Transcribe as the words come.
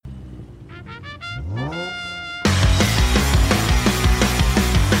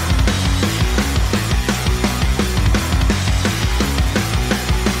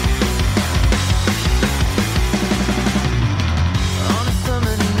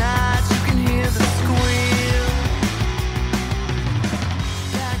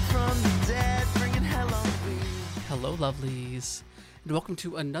lovelies, and welcome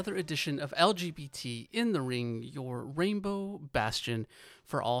to another edition of LGBT in the Ring, your rainbow bastion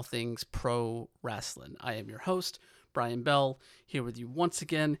for all things pro wrestling. I am your host, Brian Bell, here with you once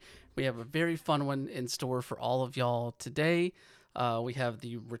again. We have a very fun one in store for all of y'all today. We have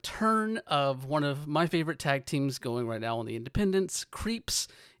the return of one of my favorite tag teams going right now on the independents, C.R.E.E.P.S,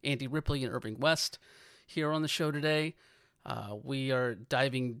 Andy Ripley and Irving West, here on the show today. We are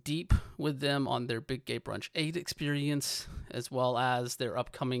diving deep with them on their Big Gay Brunch 8 experience, as well as their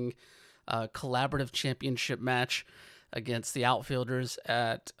upcoming collaborative championship match against the Outfielders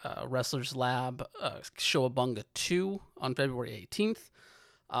at Wrestlers Lab Showabunga 2 on February 18th.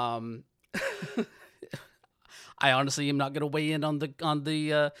 I honestly am not going to weigh in on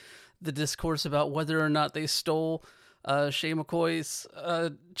the discourse about whether or not they stole Shay McCoy's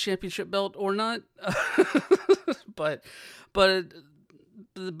championship belt or not. but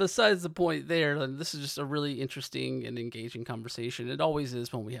besides the point there, this is just a really interesting and engaging conversation. It always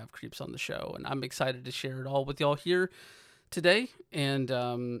is when we have creeps on the show, and I'm excited to share it all with y'all here today. And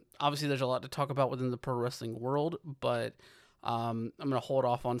obviously there's a lot to talk about within the pro wrestling world, but I'm going to hold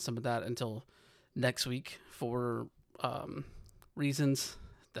off on some of that until next week for reasons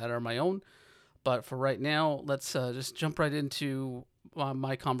that are my own. But for right now, let's just jump right into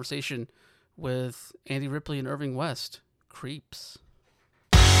my conversation with Andy Ripley and Irving West, C.R.E.E.P.S.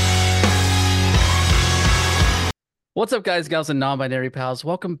 What's up, guys, gals, and non-binary pals?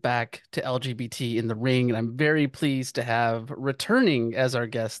 Welcome back to LGBT in the Ring, and I'm very pleased to have returning as our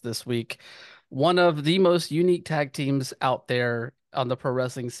guest this week one of the most unique tag teams out there on the pro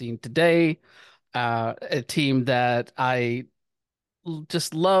wrestling scene today, a team that I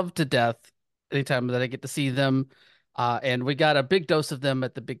just love to death anytime that I get to see them. And we got a big dose of them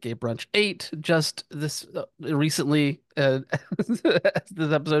at the Big Gay Brunch 8 just this recently.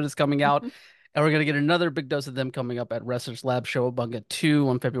 This episode is coming out. And we're going to get another big dose of them coming up at Wrestlers Lab Showabunga 2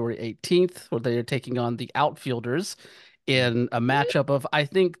 on February 18th, where they are taking on the Outfielders in a matchup of, I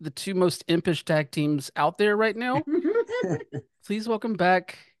think, the two most impish tag teams out there right now. Please welcome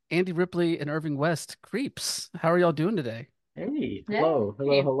back Andy Ripley and Irving West, C.R.E.E.P.S. How are y'all doing today? Hey,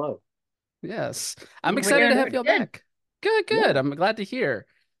 hello. Yes, I'm We're excited doing to have good. y'all back. Good. Yeah. I'm glad to hear.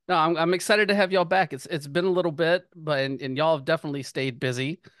 No, I'm excited to have y'all back. It's been a little bit, but and y'all have definitely stayed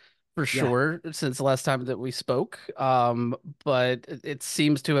busy for Yeah. sure since the last time that we spoke. But it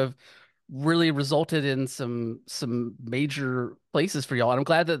seems to have really resulted in some major places for y'all. And I'm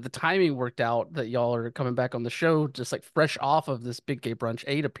glad that the timing worked out that y'all are coming back on the show just like fresh off of this Big Gay Brunch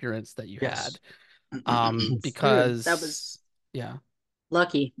 8 appearance that you Yes. had. Dude, that was Because yeah.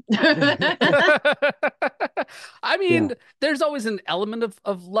 lucky. I Yeah. mean, there's always an element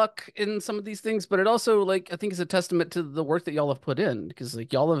of luck in some of these things, but it also, like, I think is a testament to the work that y'all have put in because,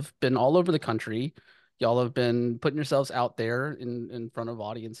 like, y'all have been all over the country. Y'all have been putting yourselves out there in front of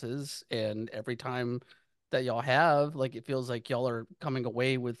audiences, and every time that y'all have, like, it feels like y'all are coming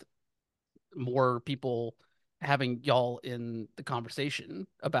away with more people having y'all in the conversation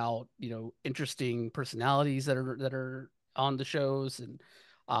about, interesting personalities that are on the shows. And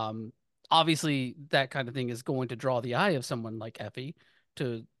um obviously that kind of thing is going to draw the eye of someone like Effie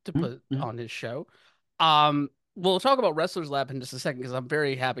to put Mm-hmm. on his show. We'll talk about Wrestlers Lab in just a second because I'm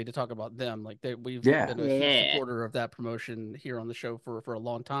very happy to talk about them. Like we've Yeah. been a huge Yeah. supporter of that promotion here on the show for a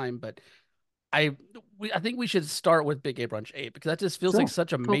long time. But I I think we should start with Big A Brunch 8 because that just feels like Sure.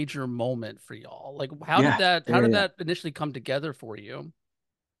 such a Cool. major moment for y'all. Like how did Yeah. that how Yeah. did Yeah. that initially come together for you?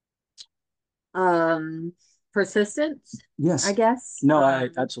 Um, Persistence, I Yes. guess. No, I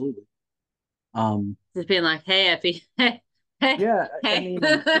absolutely. Um, Just being like, hey, Effie, hey, hey, yeah, I hey.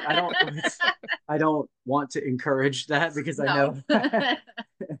 mean, I don't want to encourage that because I No. know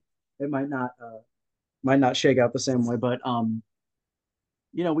it might not shake out the same way, but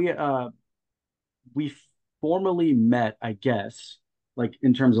you know, we formally met, I guess, like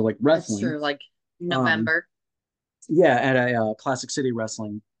in terms of like That's wrestling. true. Like Um, November. yeah, at a Classic City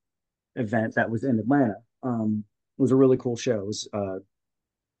Wrestling event that was in Atlanta. It was a really cool show. It was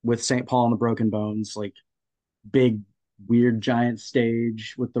with St. Paul and the Broken Bones, like big, weird, giant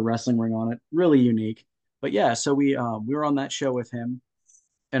stage with the wrestling ring on it. Really unique. But yeah, so we were on that show with him,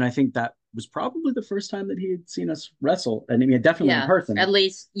 and I think that was probably the first time that he had seen us wrestle, and I mean definitely in Yeah. At person.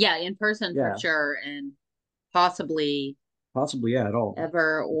 least, yeah, in person for Yeah, sure. And possibly possibly yeah at all.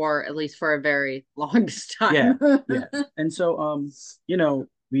 ever, or at least for a very long Yeah, time. yeah. And so you know,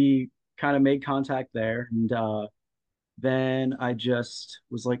 we kind of made contact there, and then I just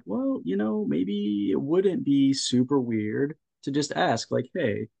was like, well, you know, maybe it wouldn't be super weird to just ask, like,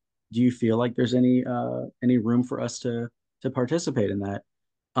 hey, do you feel like there's any room for us to participate in that?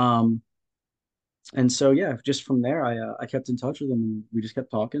 Um, And so yeah, just from there, I kept in touch with him, and we just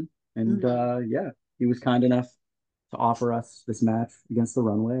kept talking. And Hmm. yeah, he was kind enough to offer us this match against the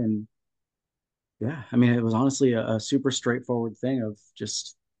Runway, and yeah, I mean, it was honestly a super straightforward thing of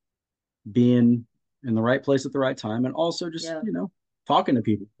just being in the right place at the right time, and also just Yeah. talking to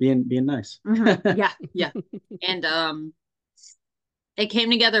people, being nice. Hmm. Yeah. Yeah. And it came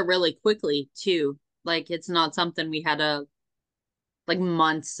together really quickly too. Like it's not something we had a like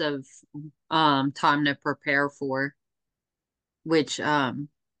months of time to prepare for, which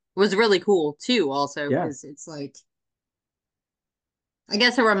was really cool too also Yeah, because it's like I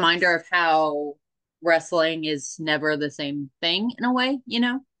guess a reminder of how wrestling is never the same thing in a way, you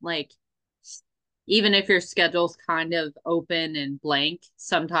know? Like even if your schedule's kind of open and blank,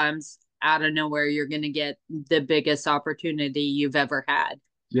 sometimes out of nowhere you're going to get the biggest opportunity you've ever had.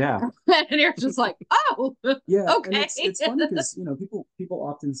 yeah, And you're just like, "Oh, yeah. And okay." it's funny because people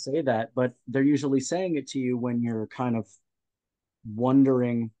often say that, but they're usually saying it to you when you're kind of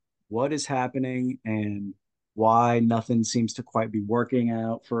wondering what is happening and why nothing seems to quite be working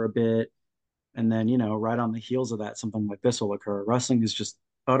out for a bit. And then, right on the heels of that, something like this will occur. Wrestling is just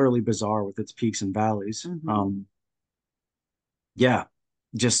utterly bizarre with its peaks and valleys. Hmm. Yeah,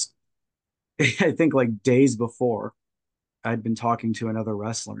 just I think like days before, I'd been talking to another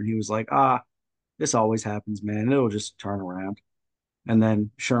wrestler, and he was like, this always happens, man. It'll just turn around. And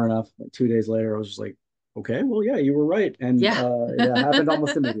then sure enough, like 2 days later, I was just like, okay, well, yeah, you were right. And Yeah. yeah, it happened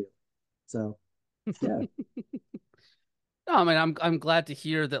almost immediately. So yeah. No, I mean, I'm glad to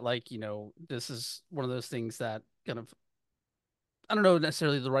hear that, like, this is one of those things that kind of, I don't know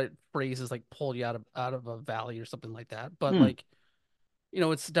necessarily the right phrase is like pull you out of a valley or something like that, but Hmm. like,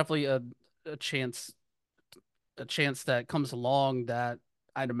 it's definitely a chance a chance that comes along that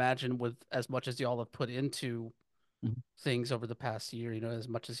I'd imagine with as much as y'all have put into Mhm. things over the past year, as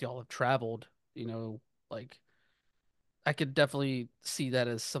much as y'all have traveled, like I could definitely see that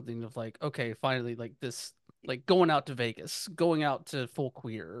as something of like, okay, finally, like this, like going out to Vegas, going out to Full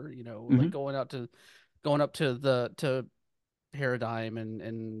Queer, like Mhm. going up to Paradigm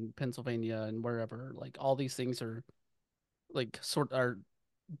and Pennsylvania and wherever, like all these things are are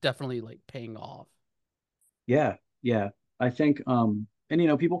definitely like paying off. Yeah, yeah. I think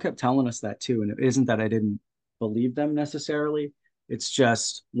and people kept telling us that too, and it isn't that I didn't believe them necessarily. It's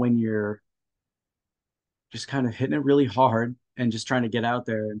just when you're just kind of hitting it really hard and just trying to get out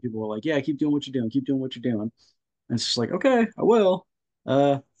there, and people were like, "Yeah, keep doing what you're doing, keep doing what you're doing." And it's just like, "Okay, I will."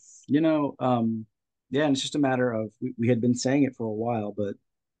 Uh, you know, yeah, and it's just a matter of we had been saying it for a while, but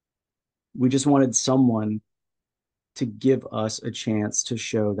we just wanted someone to give us a chance to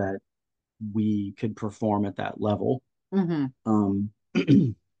show that we could perform at that level. Hmm. Um,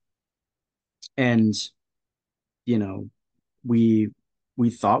 and you know, we we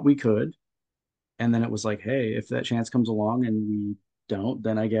thought we could, and then it was like, hey, if that chance comes along and we don't,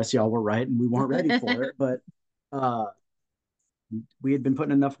 then I guess y'all were right and we weren't ready for it. But uh, we had been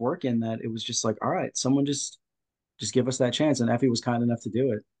putting enough work in that it was just like, all right, someone just give us that chance. And Effie was kind enough to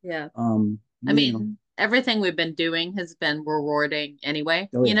do it. Yeah. I You know, mean, everything we've been doing has been rewarding anyway,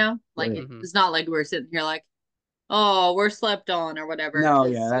 oh yeah, oh Like yeah. Hmm. it's not like we're sitting here like, oh, we're slept on or whatever. No,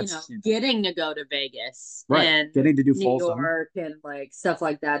 yeah, Because, that's getting to go to Vegas right. and Getting to do New Folsom. York and like stuff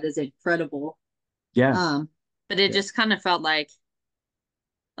like that is incredible. Yeah, Um, but it yeah, just kind of felt like,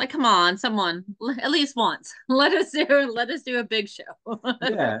 come on, someone, at least once, let us do a big show.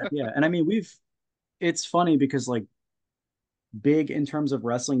 yeah, yeah. And I mean, it's funny because like big in terms of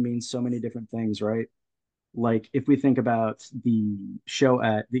wrestling means so many different things, right? Like if we think about the show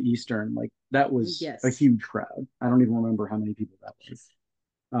at the Eastern, like that was a Yes. huge crowd. I don't even remember how many people that was.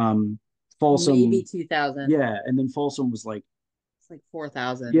 Um, Maybe Folsom, 2000. yeah, and then Folsom was like, It's like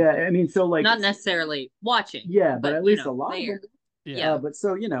 4,000. yeah, I mean, so like, Not necessarily watching, yeah, but but at least a lot of them. there. Yeah. Yeah. But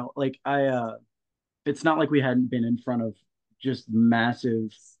so like it's not like we hadn't been in front of just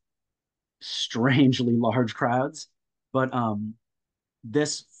massive, strangely large crowds, but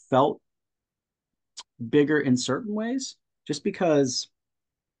this felt bigger in certain ways, just because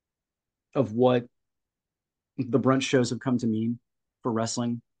of what the brunch shows have come to mean for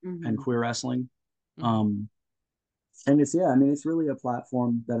wrestling and Hmm. queer wrestling. Hmm. Um, and it's yeah, I mean, it's really a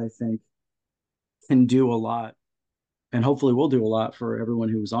platform that I think can do a lot, and hopefully will do a lot for everyone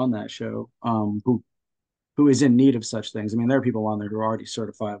who was on that show, who is in need of such things. I mean, there are people on there who are already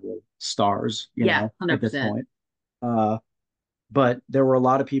certifiable stars, Yeah, at this 100%. point. Uh, but there were a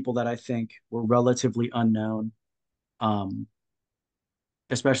lot of people that I think were relatively unknown, um,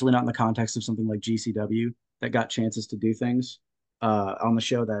 especially not in the context of something like GCW that got chances to do things on the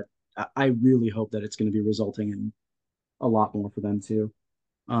show that I really hope that it's going to be resulting in a lot more for them too.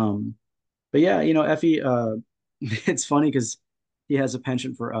 Um, But yeah, Effie, it's funny because he has a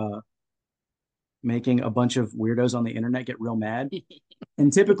penchant for making a bunch of weirdos on the internet get real mad.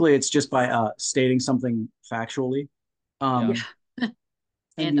 And typically it's just by stating something factually. Yeah. Um, Yeah.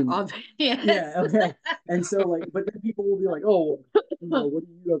 I And mean, obvious. yeah, okay. And so like, but then people will be like, oh, what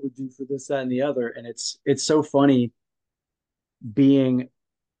do you ever do for this, that, and the other? And it's so funny being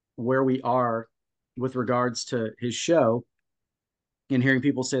where we are with regards to his show and hearing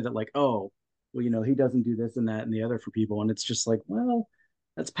people say that like, oh, well, he doesn't do this and that and the other for people. And it's just like, well,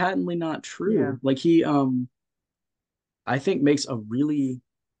 that's patently not Yeah. true. Like he I think makes a really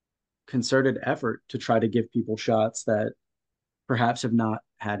concerted effort to try to give people shots that perhaps have not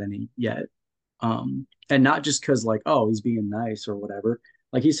had any yet. And not just because like, oh, he's being nice or whatever.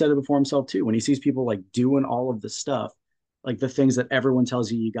 Like he said it before himself too. When he sees people like doing all of the stuff, like the things that everyone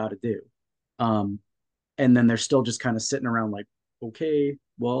tells you you got to do, um, and then they're still just kind of sitting around like, okay,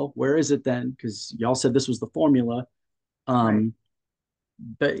 well, where is it then? Because y'all said this was the formula. Right. Um,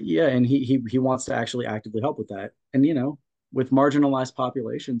 but yeah, and he wants to actually actively help with that. And with marginalized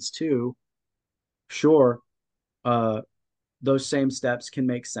populations too, sure, uh, those same steps can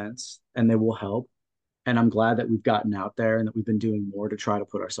make sense and they will help. And I'm glad that we've gotten out there and that we've been doing more to try to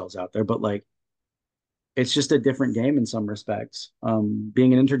put ourselves out there. But like, it's just a different game in some respects.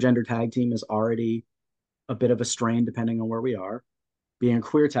 Being an intergender tag team is already a bit of a strain depending on where we are. Being a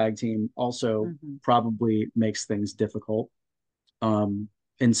queer tag team also Hmm. probably makes things difficult um,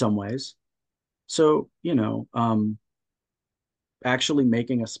 in some ways. So, actually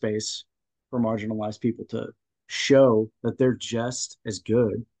making a space for marginalized people to show that they're just as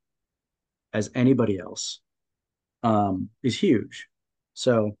good as anybody else is huge.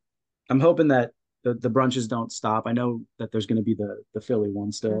 So I'm hoping that the brunches don't stop. I know that there's going to be the Philly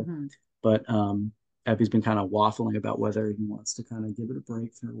one still, Hmm. but Epi's been kind of waffling about whether he wants to kind of give it a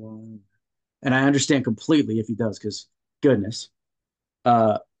break for a while. And I understand completely if he does, because goodness,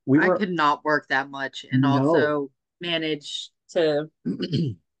 uh, we I were could not work that much and no, also manage to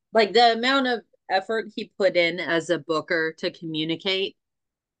like the amount of effort he put in as a booker to communicate.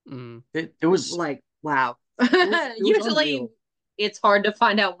 Mm. it was Like, wow. it was Usually unreal. it's hard to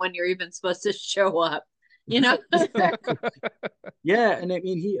find out when you're even supposed to show up, you know? Exactly. Yeah, and I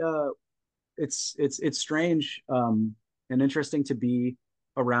mean it's strange and interesting to be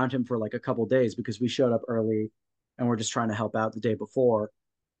around him for like a couple days because we showed up early and we're just trying to help out the day before.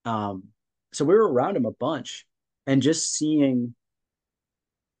 Um, so we were around him a bunch and just seeing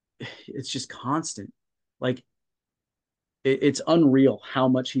it's just constant. Like it's unreal how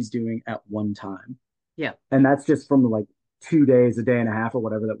much he's doing at one time. Yeah. And that's just from like 2 days, a day and a half or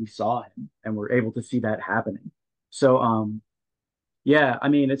whatever that we saw him and we're able to see that happening. So yeah, I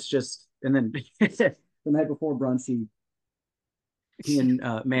mean it's just and then the night before brunch he and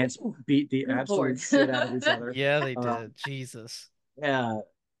Mance beat the Good Lord. absolute shit out of each other. Yeah, they Uh, did. Jesus. yeah,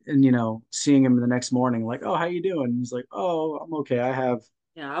 and seeing him the next morning, like, oh, how you doing? He's like, oh, I'm okay.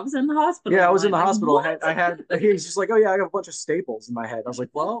 Yeah, I was in the hospital Yeah, I all was in night. the Like, hospital. what? I had. He's just like, oh yeah, I got a bunch of staples in my head. I was like,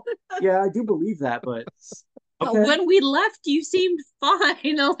 well, yeah, I do believe that, but okay, When we left, you seemed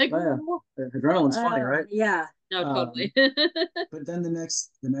fine. I'm like, well, yeah, adrenaline's funny, right? yeah. No, Um, totally. but then the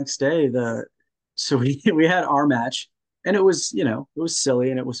next day, so we had our match, and it was silly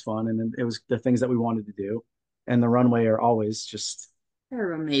and it was fun, and it was the things that we wanted to do, and the runway are always just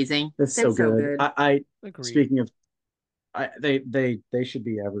They're amazing. that's They're so so good. good. I Agreed. speaking of, they should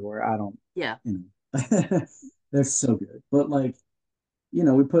be everywhere. I don't, Yeah. you know, they're so good. But like,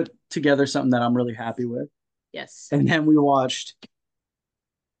 we put together something that I'm really happy with, Yes. and then we watched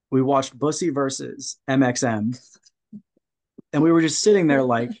Bussy versus MXM, and we were just sitting there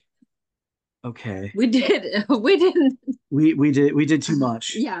like, okay, We did. We didn't. we did too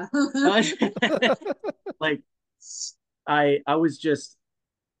much. Yeah. Like I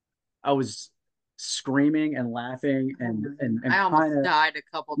was screaming and laughing Oh and my God. and I and kind almost of died a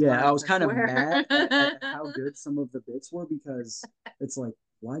couple yeah, I times, was I kind of swear. mad at how good some of the bits were because it's like,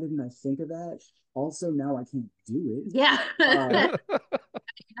 why didn't I think of that? Also, now I can't do it. Yeah. Uh,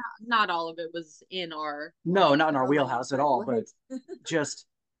 Not all of it was in our no, not in our lane, wheelhouse at but all, but like, just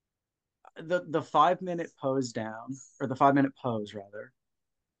the 5 minute pose down or the 5 minute pose rather.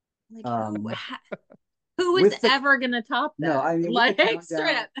 like Um, who is with the ever gonna top no, that? I mean with the Like straight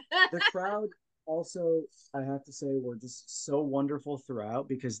countdown, up. the crowd also, I have to say, were just so wonderful throughout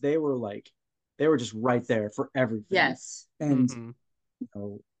because they were just right there for everything. Yes. And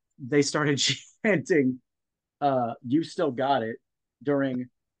Hmm. they started chanting, "You still got it" during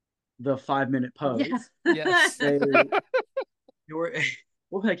the 5 minute Yeah. pose. Yes. They, they were.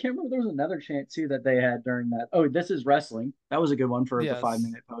 Well, I can't remember. There was another chant too that they had during that. Oh, this is wrestling. That was a good one for the five Yes.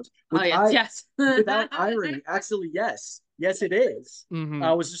 minute pose. Oh Which yes, yes. without irony, actually, yes, yes, it is. Hmm.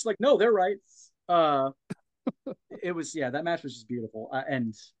 I was just like, no, they're right. Uh, it was yeah, that match was just beautiful.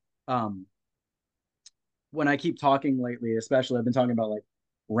 And um, when I keep talking lately, especially, I've been talking about like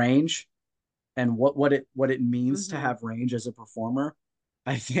range and what it means to Hmm. have range as a performer.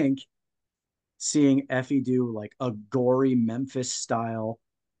 I think seeing Effie do like a gory Memphis style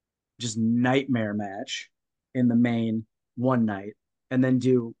just nightmare match in the main one night, and then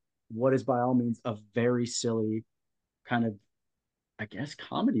do what is by all means a very silly kind of, I guess,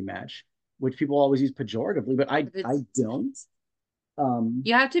 comedy match, which people always use pejoratively, but I But I it's don't.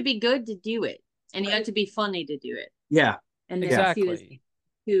 you have to be good to do it, and you have Right. to be funny to do it. Yeah, And then yeah, see those Exactly.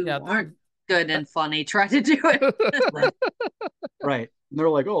 who Yeah. aren't good and funny try to do it. right, right. And they're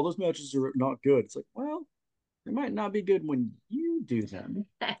like, oh, those matches are not good. It's like, well, they might not be good when you do them,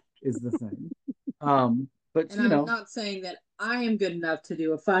 is the thing. But And I'm not saying that I am good enough to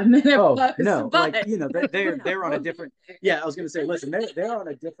do a 5 minute oh post, no, like but they're on a different. Yeah, I was gonna say, listen,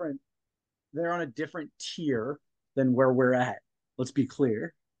 they're on a different tier than where we're at. Let's be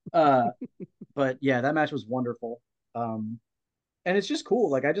clear. Uh, but yeah, that match was wonderful. Um, and it's just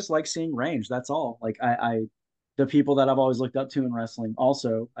cool. Like I just like seeing range. That's all. Like the people that I've always looked up to in wrestling,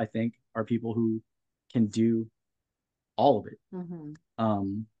 also I think are people who can do all of it. Mhm.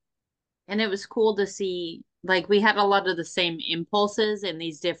 Um, And it was cool to see like we had a lot of the same impulses in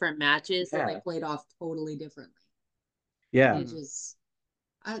these different matches and they yeah, played off totally differently, yeah, which Mhm. is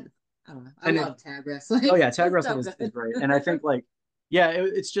I don't know. I and it, love tag wrestling. oh yeah, tag It's wrestling so is good. great, and I think like yeah,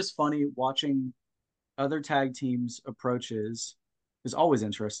 it's just funny watching other tag teams' approaches is always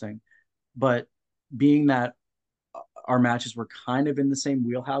interesting, but being that our matches were kind of in the same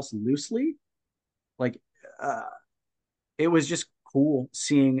wheelhouse loosely, like uh, it was just cool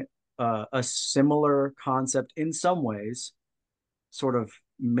seeing a similar concept in some ways sort of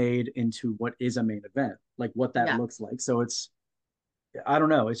made into what is a main event, like what that Yeah. looks like. So it's, I don't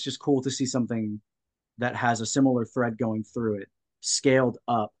know, it's just cool to see something that has a similar thread going through it scaled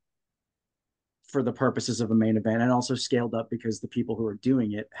up for the purposes of a main event, and also scaled up because the people who are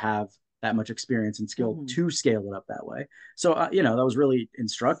doing it have that much experience and skill Hmm. to scale it up that way. So that was really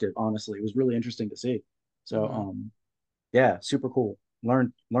instructive. Honestly, it was really interesting to see. So Hmm. yeah, super cool.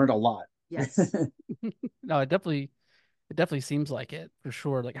 Learned a lot. Yes. No, it definitely seems like it for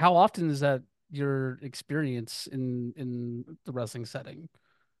sure. Like, how often is that your experience in the wrestling setting?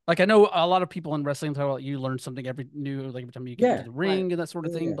 Like, I know a lot of people in wrestling talk about you learn something every new, like every time you get into Yeah, the Right. ring and that sort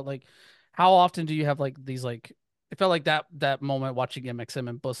of thing. yeah, But like, how often do you have like these like? It felt like that moment watching MXM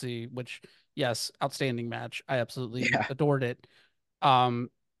and Bussy, which yes, outstanding match. I absolutely yeah. adored it. Um,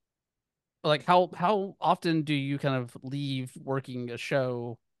 like how often do you kind of leave working a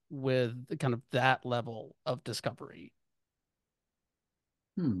show with kind of that level of discovery?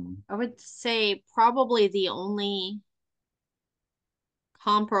 Hmm. I would say probably the only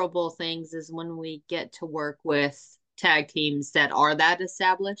comparable things is when we get to work with tag teams that are that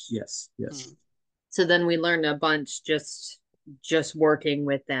established. Yes, yes. Hmm. So then we learn a bunch just working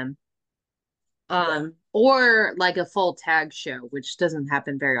with them. Or like a full tag show, which doesn't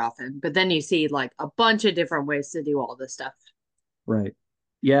happen very often. But then you see like a bunch of different ways to do all this stuff. Right.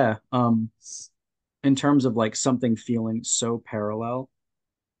 Yeah. In terms of like something feeling so parallel,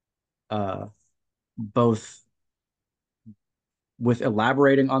 uh, both with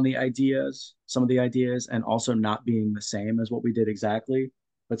elaborating on the ideas, some of the ideas, and also not being the same as what we did exactly,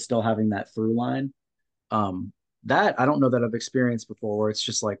 but still having that through line. Um, that I don't know that I've experienced before, where it's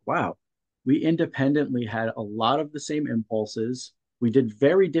just like, wow, we independently had a lot of the same impulses. We did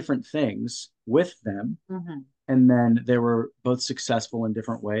very different things with them, Mm-hmm. and then they were both successful in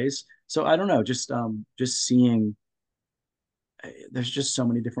different ways. So I don't know, just seeing there's just so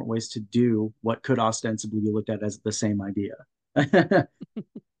many different ways to do what could ostensibly be looked at as the same idea.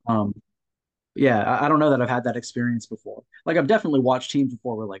 um, yeah, I don't know that I've had that experience before. Like I've definitely watched teams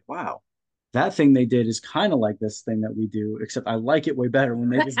before where like, wow, that thing they did is kind of like this thing that we do, except I like it way better when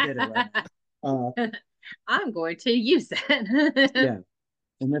they just did it right now. I'm going to use that. Yeah,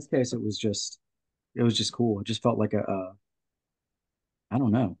 in this case, it was just cool. It just felt like I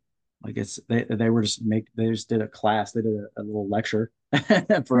don't know, like they were just they just did a class, they did a little lecture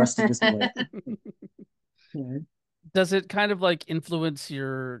for us to just be like, okay. Does it kind of like influence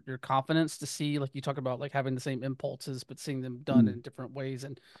your confidence to see like you talk about like having the same impulses but seeing them done Mm. in different ways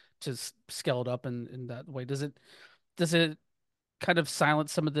and just scale it up in that way? Does it kind of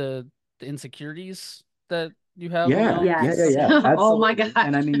silence some of the insecurities that you have Yeah, around yeah, yeah, Yes. yeah, Oh my absolutely.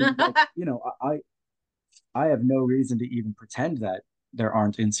 And I gosh. mean, like, I have no reason to even pretend that there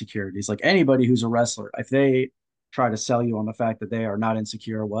aren't insecurities. Like anybody who's a wrestler, if they try to sell you on the fact that they are not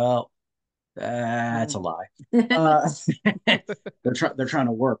insecure, well, that's a lie. Uh, they're trying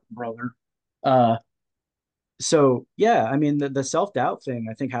to work, brother. Uh, so yeah, I mean the self-doubt thing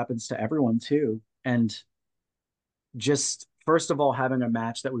I think happens to everyone too. And just first of all, having a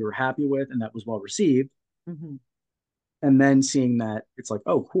match that we were happy with and that was well received, Mhm. and then seeing that it's like,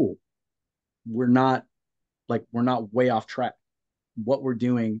 oh, cool, we're not we're not way off track. What we're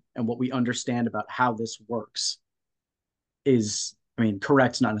doing and what we understand about how this works is, I mean,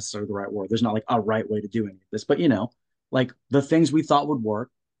 correct's not necessarily the right word. There's not like a right way to do any of this, but like the things we thought would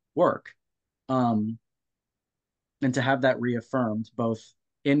work. Um, and to have that reaffirmed both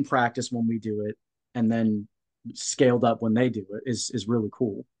in practice when we do it and then scaled up when they do it is really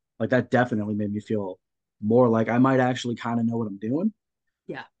cool. Like that definitely made me feel more like I might actually kind of know what I'm doing.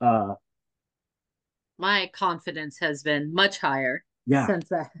 Yeah. Uh, My confidence has been much higher yeah, since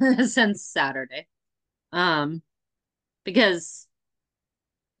that since Saturday. Um, because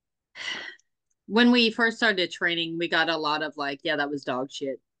when we first started training, we got a lot of like, yeah, that was dog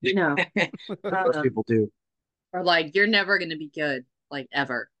shit, you know. most Um, people do. or like you're never gonna be good, like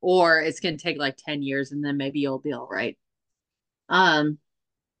ever. Or it's gonna take like 10 years and then maybe you'll be all right. Um,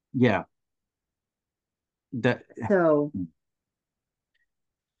 Yeah, that so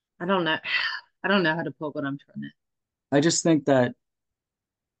I don't know. I don't know how to put what I'm trying to. I just think that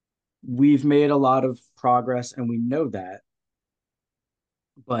we've made a lot of progress and we know that,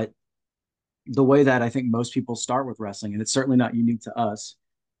 but the way that I think most people start with wrestling, and it's certainly not unique to us,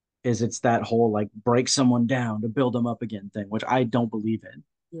 is it's that whole like break someone down to build them up again thing, which I don't believe in.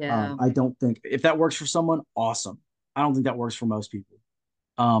 Yeah. I don't think if that works for someone, awesome. I don't think that works for most people.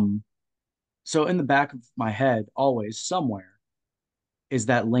 Um, so in the back of my head, always somewhere is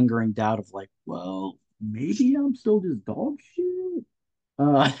that lingering doubt of like, well, maybe I'm still just dog shit.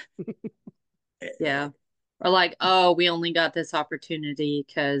 Uh, Yeah. Or like, oh, we only got this opportunity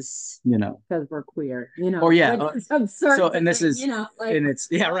because you know, we're queer, or yeah. which is absurd So, to and this think, is, like, and it's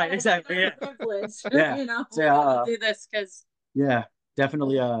yeah, oh, right, exactly, yeah, privilege, yeah. So, we gotta do this because yeah,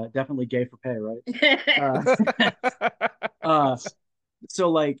 definitely, definitely gay for pay, right? Uh, so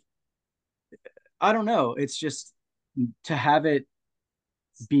like, I don't know. It's just to have it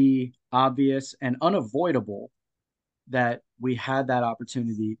be obvious and unavoidable that we had that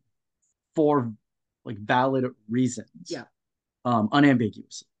opportunity for like valid reasons, yeah.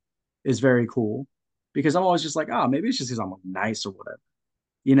 unambiguous, is very cool. Because I'm always just like, oh, maybe it's just because I'm like, nice or whatever.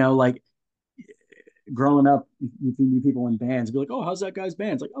 Like growing up, you see people in bands, be like, oh, how's that guy's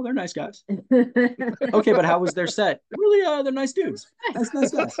band? It's like, oh, they're nice guys. Okay, but how was their set? Really, they're nice dudes. Nice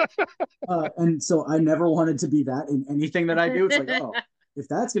guys. And so I never wanted to be that in anything that I do. It's like, oh, if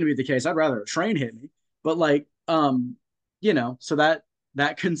that's going to be the case, I'd rather a train hit me. But like, so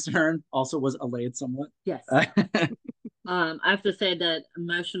that concern also was allayed somewhat. Yes. I have to say that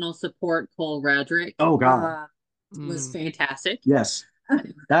emotional support Cole Radrick Oh God, was Mm. fantastic. yes,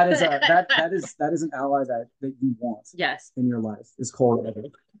 that is an ally that you want Yes. in your life is Cole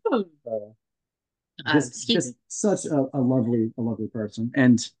Everett. Just such a lovely person,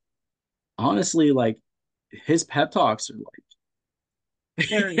 and honestly, like his pep talks are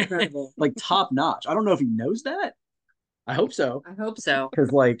They're incredible. like top notch. I don't know if he knows that. I hope so. I hope so.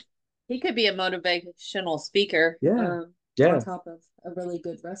 Because like, He could be a motivational speaker. yeah, On yeah, top of a really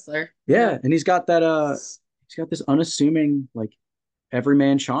good wrestler. yeah, and he's got this unassuming like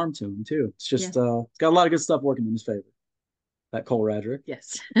everyman charm to him too. It's just it's got a lot of good stuff working in his favor. That Cole Radrick.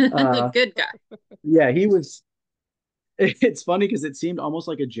 Yes. Uh, Good guy. yeah, he was. It's funny because it seemed almost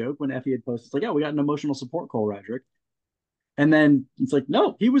like a joke when Effie had posted, it's like, yeah, we got an emotional support Cole Radrick. And then it's like,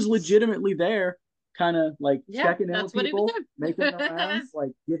 no, he was legitimately there, kind of like checking in with people, making the rounds,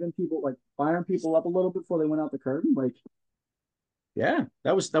 like giving people, like firing people up a little bit before they went out the curtain. Like, yeah,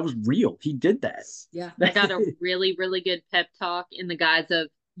 that was real. He did that. Yeah. I got a really, really good pep talk in the guise of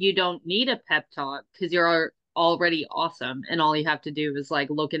you don't need a pep talk because you're already awesome. And all you have to do is like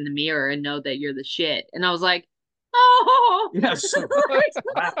look in the mirror and know that you're the shit. And I was like, oh, yeah, so,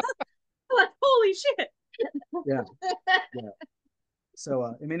 wow. Like, holy shit. Yeah. Yeah. So,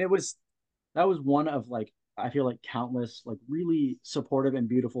 I mean, that was one of like, I feel like countless, like really supportive and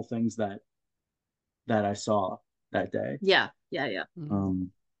beautiful things that I saw that day. Yeah. Yeah. Yeah.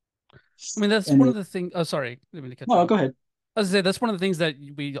 Um, I mean, that's and one of it, the things. Oh, sorry. Let me cut you no, off. go ahead. I was gonna say that's one of the things that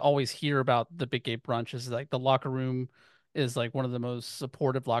we always hear about the Big Gay Brunch is like the locker room is like one of the most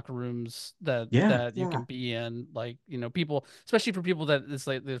supportive locker rooms that Yeah. you can be in. Like, people, especially for people that it's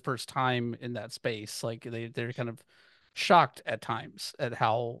like their first time in that space, like they're kind of shocked at times at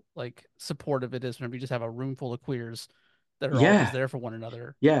how like supportive it is whenever you just have a room full of queers that are all just Yeah, there for one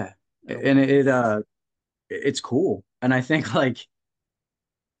another. yeah, So, and it's cool. And I think like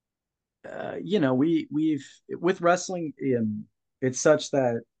we've with wrestling, it's such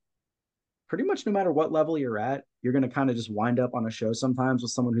that pretty much no matter what level you're at, you're gonna kind of just wind up on a show sometimes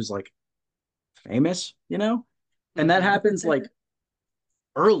with someone who's like famous, and that mhm. happens like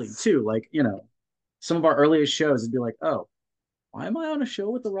early too. Like, some of our earliest shows would be like, oh, why am I on a show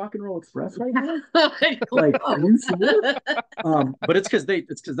with the Rock and Roll Express right now? Like, are you sure? But it's because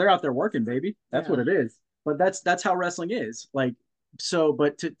they're out there working, baby. That's what it is. But that's how wrestling is. Like, so,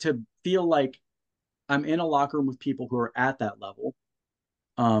 but to feel like I'm in a locker room with people who are at that level,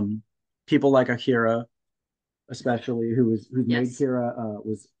 um, people like Akira, especially who's made Yes. Kira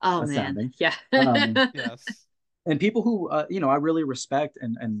was Oh man. astounding. Yeah. Um, Yes. and people who I really respect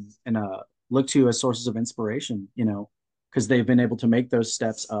and look to as sources of inspiration, because they've been able to make those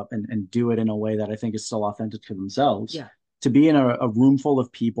steps up and do it in a way that I think is still authentic to themselves. Yeah. To be in a room full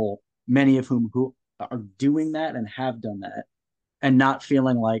of people, many of whom who are doing that and have done that, and not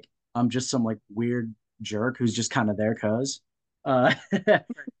feeling like I'm just some like weird jerk who's just kind of there cause uh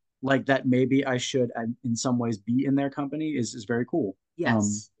like that maybe I should in some ways be in their company is very cool.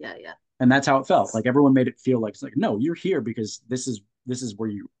 Yes. Yeah, yeah. And that's how it felt. Like everyone made it feel like it's like, no, you're here because this is where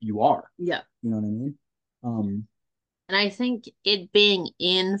you are. Yeah. You know what I mean? Um, And I think it being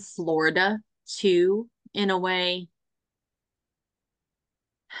in Florida too, in a way,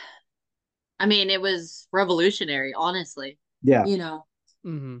 I mean, it was revolutionary, honestly. yeah, You know,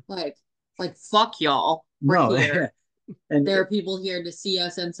 Hmm. like fuck y'all. We're no, here. and There are people here to see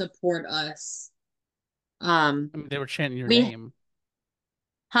us and support us. Um, I mean, they were chanting your we, name.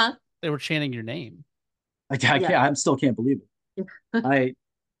 huh? They were chanting your name. I Yeah. can't, I still can't believe it. I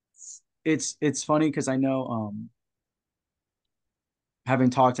it's funny because I know having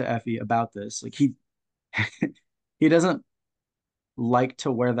talked to Effie about this, like he doesn't like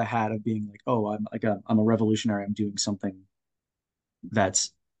to wear the hat of being like, oh, I'm a revolutionary. I'm doing something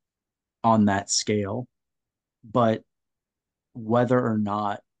that's on that scale. But whether or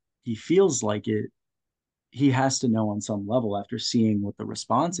not he feels like it, he has to know on some level after seeing what the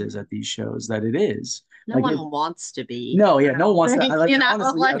response is at these shows that it is. No Like one it, wants to be. no, yeah, I no one don't wants that. I think, like you know,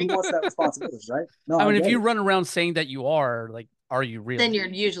 honestly, like who wants that responsibility, right? No, I I mean, if get you it. run around saying that you are, like, are you then really? you're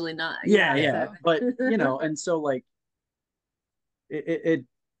usually not. Yeah, Yeah. yeah. So But and so like it it it,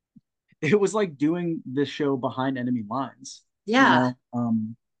 it was like doing this show behind enemy lines, you yeah, know?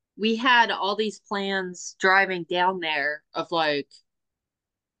 we had all these plans driving down there of like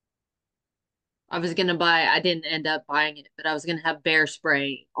I was gonna buy, I didn't end up buying it, but I was gonna have bear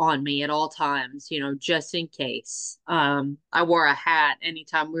spray on me at all times, just in case. I wore a hat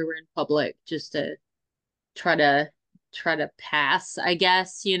anytime we were in public just to try to try to pass, I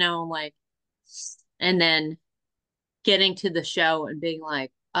guess, like and then getting to the show and being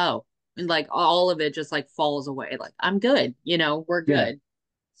like, oh, and like all of it just like falls away. Like, I'm good, we're Yeah. good.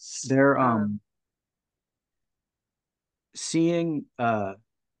 They're Um, seeing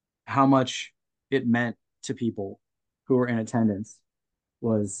how much it meant to people who were in attendance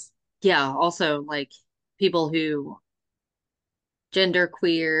was yeah, also like people who gender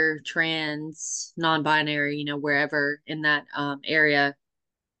queer, trans, non-binary, wherever in that area,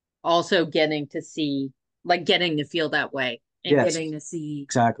 also getting to see, like getting to feel that way and yes, getting to see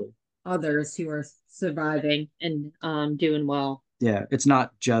exactly. others who are surviving and doing well, Yeah, it's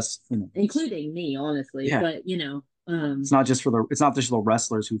not just, including me, honestly. yeah, But it's not just the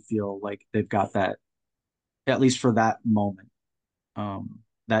wrestlers who feel like they've got that, at least for that moment,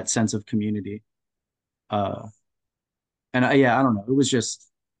 that sense of community. Uh, and yeah, I don't know. It was just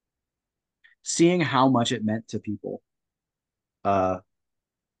seeing how much it meant to people. Uh,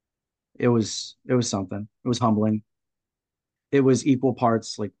 it was something. It was humbling. It was equal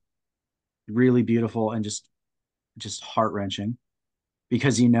parts like really beautiful and just heart-wrenching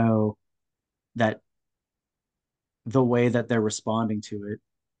because that the way that they're responding to it,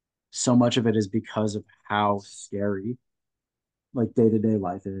 so much of it is because of how scary like day-to-day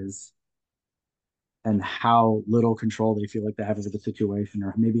life is and how little control they feel like they have over the situation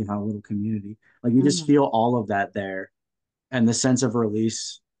or maybe how little community. Like you just mhm. feel all of that there and the sense of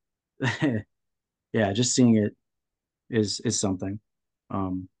release. Yeah, just seeing it is something.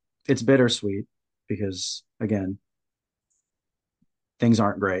 Um, it's bittersweet because again, things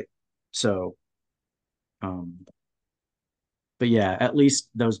aren't great. So, um, but yeah, at least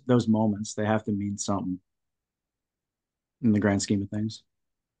those moments they have to mean something in the grand scheme of things.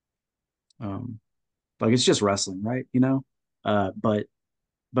 Um, like it's just wrestling, right?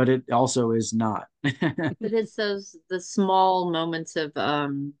 But it also is not. But it's those the small moments of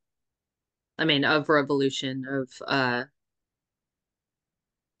I mean of revolution of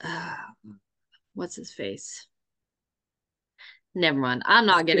what's his face? Never mind. I'm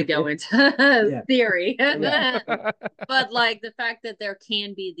not going to go into theory. But like the fact that there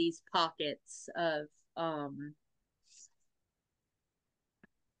can be these pockets um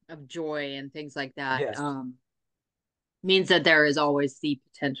of joy and things like that means that there is always the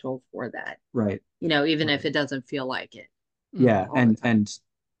potential for that. Right. Even if it doesn't feel like it. Yeah, and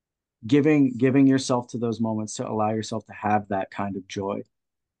giving yourself to those moments to allow yourself to have that kind of joy,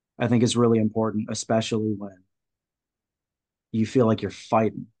 I think is really important, especially when you feel like you're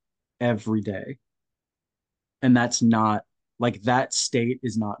fighting every day. And that's not like that state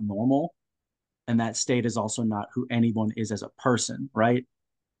is not normal. And that state is also not who anyone is as a person, right?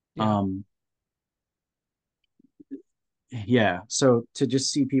 Yeah. Yeah. So to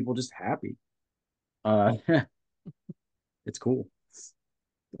just see people just happy, uh, it's cool.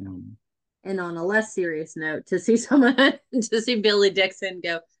 And on a less serious note, to see someone to see Billy Dixon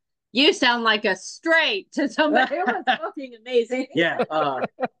go, "You sound like a straight" to somebody who was fucking amazing. Yeah.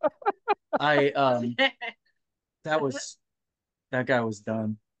 I that guy was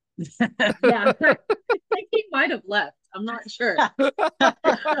done. Yeah. I think he might have left. I'm not sure.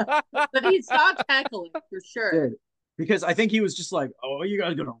 But he stopped heckling for sure. Did. Because I think he was just like, "Oh, you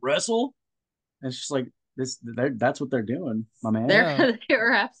guys gonna wrestle?" And it's just like that's what they're doing, my man.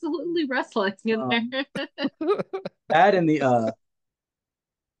 They're absolutely wrestling in there. That and the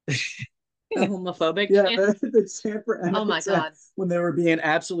homophobic the chant for oh my god, when they were being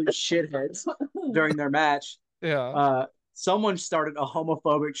absolute shitheads during their match. Someone started a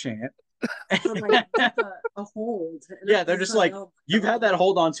homophobic chant. Like, a hold. Yeah, they're just like, you've had that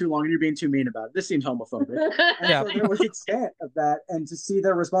hold on too long and you're being too mean about it. This seems homophobic. And so there was a chant of that, and to see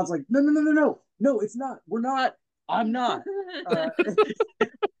their response, like, no, it's not. We're not. I'm not.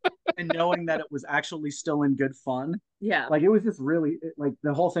 And knowing that it was actually still in good fun. Yeah. Like it was just really like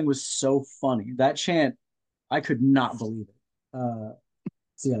the whole thing was so funny. That chant, I could not believe it.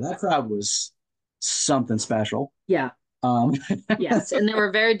 So yeah, that crowd was something special. Yeah. Yes, and they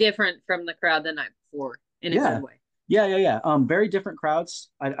were very different from the crowd the night before in a good way. Yeah. Very different crowds.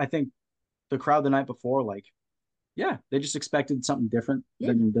 I think the crowd the night before, like, yeah, they just expected something different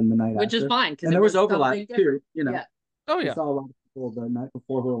than the night which after. Is fine and there was overlap too. Yeah. Oh yeah. I saw a lot of people the night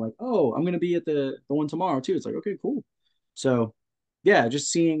before who were like, "Oh, I'm going to be at the one tomorrow too." It's like, okay, cool. So, yeah,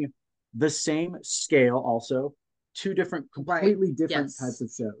 just seeing the same scale, also two different, completely different types of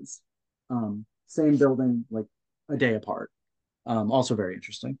shows. Same building, like a day apart. Also very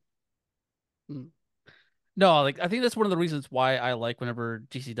interesting. No, like I think that's one of the reasons why I like whenever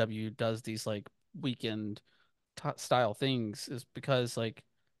GCW does these like weekend style things is because like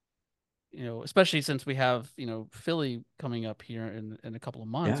especially since we have Philly coming up here in a couple of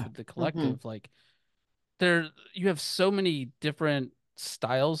months with the collective, like you have so many different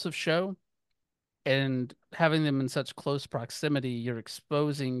styles of show, and having them in such close proximity, you're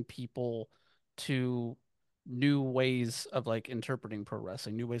exposing people to new ways of like interpreting pro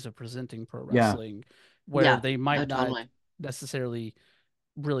wrestling, new ways of presenting pro wrestling, where they might not necessarily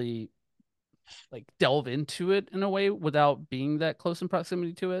really like delve into it in a way without being that close in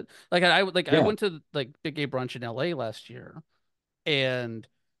proximity to it. Like I went to like Big Gay Brunch in LA last year, and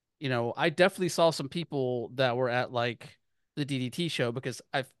I definitely saw some people that were at like the DDT show, because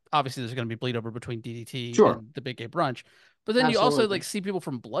I've obviously there's going to be bleed over between DDT and the Big Gay Brunch, but then you also like see people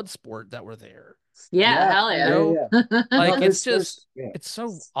from Bloodsport that were there. Hell yeah. Like no, it's just it's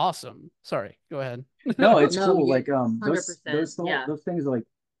so awesome. Sorry, go ahead. No, it's cool. Like those things like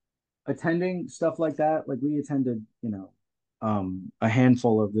attending stuff like that. Like we attended, a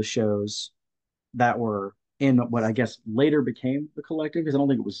handful of the shows that were in what I guess later became the collective, because I don't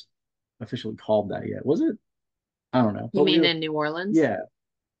think it was officially called that yet. Was it? I don't know. You mean in New Orleans? Yeah.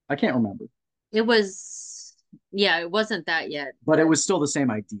 I can't remember. It was, it wasn't that yet. But it was still the same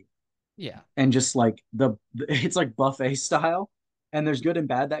idea. Yeah. And just like it's like buffet style, and there's good and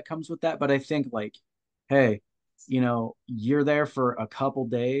bad that comes with that. But I think like, hey, you're there for a couple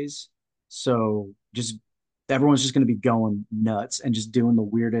days, so just everyone's just going to be going nuts and just doing the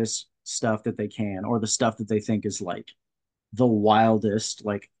weirdest stuff that they can, or the stuff that they think is like the wildest,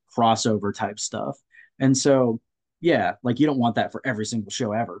 like crossover type stuff. And so, yeah, like you don't want that for every single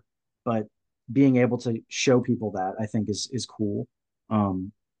show ever, but being able to show people that, I think is cool.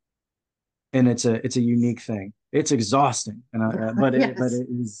 And it's a unique thing. It's exhausting, and but it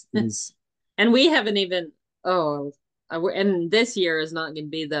is. And we haven't even and this year is not going to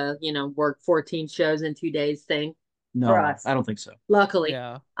be the work 14 shows in 2 days thing. No, for us. I don't think so. Luckily,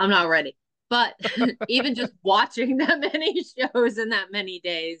 I'm not ready. But even just watching that many shows in that many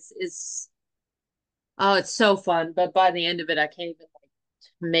days is, it's so fun. But by the end of it, I can't even like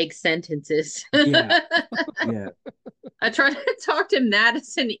make sentences. Yeah, yeah. I tried to talk to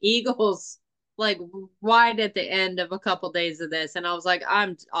Madison Eagles like right at the end of a couple days of this, and I was like,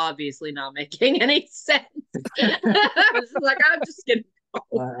 I'm obviously not making any sense. I was just like, I'm just gonna go.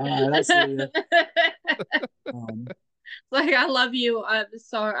 All right, I see you. Um, Like, I love you. I'm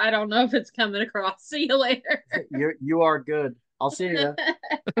sorry. I don't know if it's coming across. See you later. you are good. I'll see you.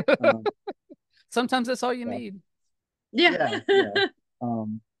 Um, Sometimes that's all you yeah, need. yeah, yeah.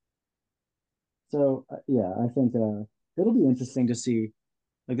 Um, so yeah, I think it'll be interesting to see.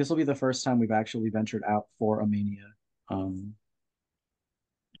 Like this will be the first time we've actually ventured out for a mania. Um,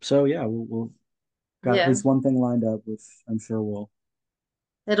 so yeah, we'll got at Yeah. least one thing lined up, which I'm sure will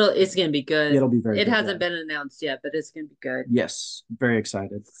It's gonna be good. it'll be very It good. Yeah. hasn't been announced yet, but it's gonna be good. Yes, very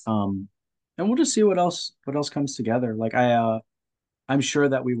excited. And we'll just see what else comes together. Like I'm sure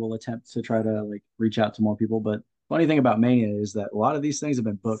that we will attempt to try to like reach out to more people, but funny thing about Mania is that a lot of these things have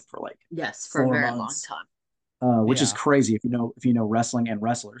been booked for like Yes, for a four very long months, time. which is Yeah. crazy if you know wrestling and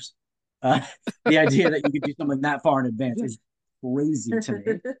wrestlers. Uh, the idea that you could do something that far in advance is crazy to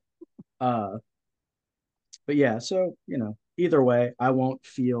me. Uh, but yeah, so either way, I won't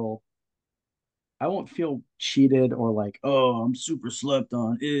feel cheated or like, oh, I'm super slept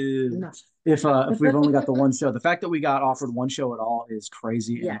on. Ew. No. If we've only got the one show. The fact that we got offered one show at all is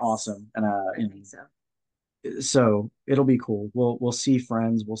crazy and Yes, awesome. And I think so. so it'll be cool. We'll see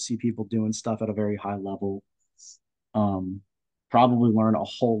friends, we'll see people doing stuff at a very high level. Um Probably learn a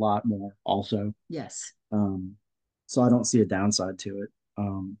whole lot more also. Yes. Um so I don't see a downside to it.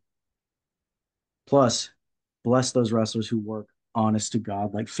 Plus, bless those wrestlers who work honest to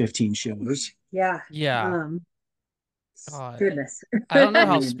God like 15 shows. Yeah. Yeah. Um, God. goodness. I don't know I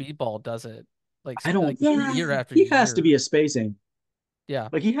how mean, Speedball does it. I don't. Yeah. Year after He has to year. be a space angel. Yeah.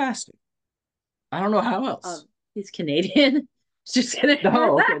 Like he has to. I don't know how else. He's Canadian. Just kidding.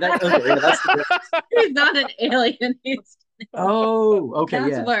 No, okay, okay, yeah, that's the difference. He's not an alien. He's Oh, okay,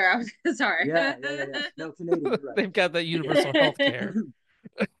 that's yeah, where I was sorry. yeah. No, Canadian, you're They've got that universal health care.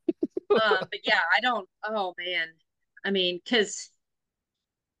 But yeah, I don't. Oh man, I mean, because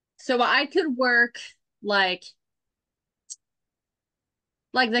so I could work like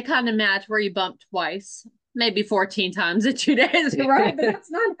like the kind of match where you bump twice, maybe 14 times in 2 days, right? But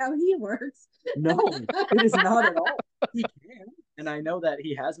that's not how he works. No, it is not at all. He can, and I know that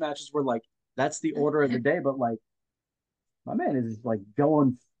he has matches where like that's the order of the day, but like my man is like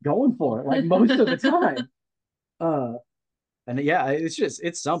going for it like most of the time. Uh, and yeah,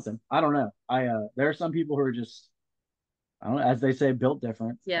 it's something. I don't know. There are some people who are just I don't know, as they say, built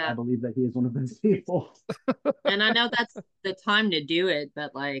different. I Yeah. believe that he is one of those people. And I know that's the time to do it,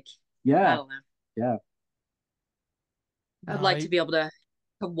 but like, I Yeah, don't know. yeah. I'd No, like to be able to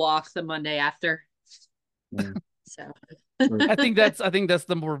walk the Monday after. Yeah. So Sure. I think that's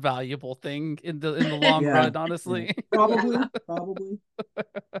the more valuable thing in the long Yeah, run, yeah. honestly. yeah. Probably.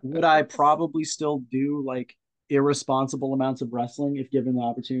 Would I probably still do like irresponsible amounts of wrestling if given the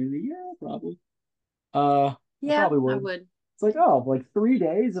opportunity? Yeah, probably. I Yeah, probably I would. would. It's like, oh, like 3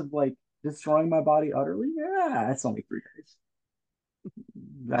 days of like destroying my body utterly. Yeah, that's only 3 days.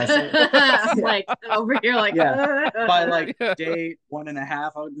 That's it. I'm Yeah, like over here, like, yeah. By like Yeah. day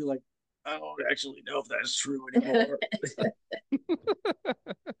 1.5, I would be like, I don't actually know if that's true anymore.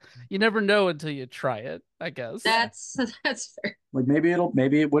 You never know until you try it, I guess. Yeah. that's fair. Like maybe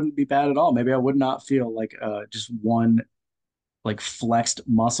it wouldn't be bad at all. Maybe I would not feel like just one like flexed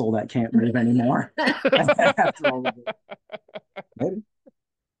muscle that can't move anymore after all of it. Maybe.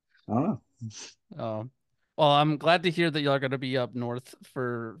 I don't know. Oh, well, I'm glad to hear that y'all are going to be up north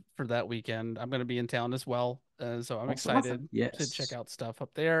for that weekend. I'm going to be in town as well, so I'm That's awesome. excited to check Yes. out stuff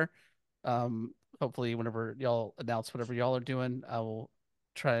up there. Hopefully, whenever y'all announce whatever y'all are doing, I will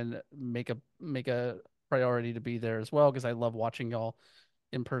try and make a priority to be there as well because I love watching y'all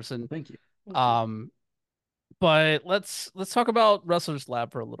in Well, person. thank you. Um, but let's talk about Wrestlers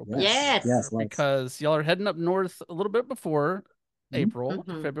Lab for a little bit Yes. Yes. Yes, here let's. because y'all are heading up north a little bit before Mhm. April,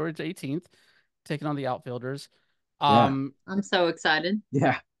 Mhm. February 18th, taking on the Outfielders. Yeah. I'm so excited.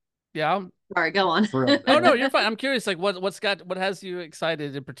 Yeah. Yeah. Sorry, go on. Thrilled. Oh no, Thrilled. you're fine. I'm curious, like what has you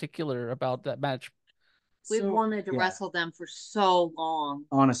excited in particular about that match? We've So wanted to yeah, wrestle them for so long.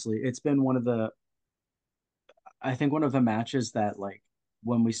 honestly, it's been I think one of the matches that like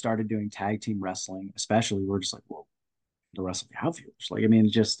when we started doing tag team wrestling, especially, we're just like, well, the wrestle the outfielders. Like, I mean,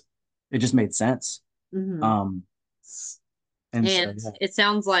 it just made sense. Hmm. Um, and so And yeah, it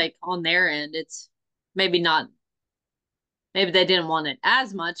sounds like on their end, it's maybe not, maybe they didn't want it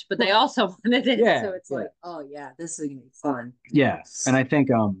as much, but they also wanted it. yeah, So it's yeah, like, oh yeah, this is gonna be fun. yeah. And I think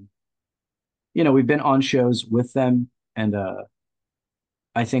we've been on shows with them, and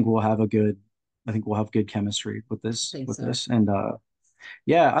I think we'll have a good I think we'll have good chemistry with I think so. this. And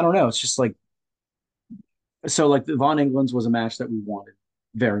yeah, I don't know. It's just like so like the Von England's was a match that we wanted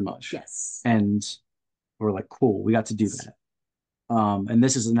very much. Yes. And we're like, cool, we got to do that. And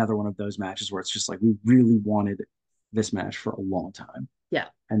this is another one of those matches where it's just like we really wanted this match for a long time. Yeah.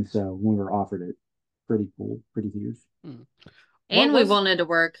 And so when we were offered it, pretty cool, pretty huge. Hmm. What And we was wanted to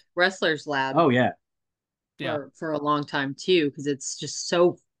work Wrestlers Lab Oh yeah. yeah. for a long time too, because it's just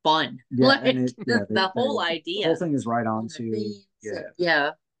so fun. Yeah, and Like the whole the whole idea thing is right on and the too. themes. Yeah. Yeah.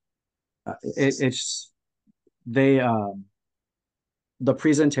 It's they the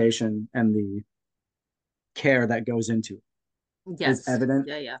presentation and the care that goes into it is Yes. evident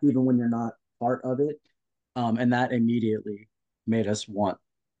Yeah, yeah. even when you're not part of it. And that immediately made us want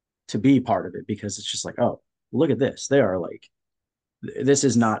to be part of it because it's just like, oh, look at this. They are like, this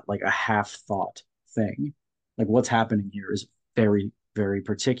is not like a half thought thing. Like what's happening here is very, very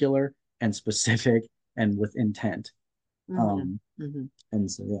particular and specific and with intent. Hmm. Um, Hmm. and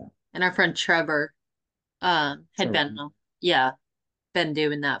so yeah, And our friend Trevor had Trevor. been yeah, been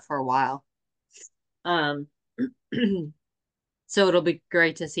doing that for a while. Um so it'll be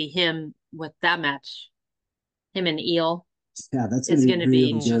great to see him with that match. Him and Eel Yeah, that's gonna is be going to be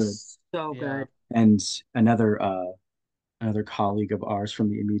really Ooh, good. just so yeah. good. And another colleague of ours from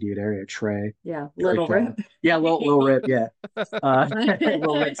the immediate area, Trey. Yeah, Trey Little Shaw. Rip. Yeah, Lil Rip, yeah.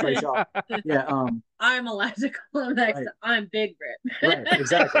 Lil Rip Trey Shaw. Yeah, I'm allowed to call him next. right, I'm Big Rip. right,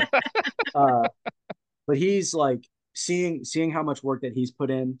 exactly. Uh, but he's like seeing how much work that he's put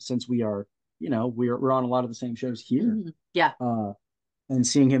in since we are, we're on a lot of the same shows here. Mhm. Yeah, Uh, and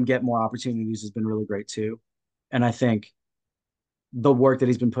seeing him get more opportunities has been really great too. And I think the work that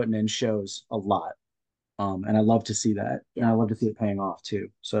he's been putting in shows a lot. And I love to see that. And I yeah, love to see it paying off too.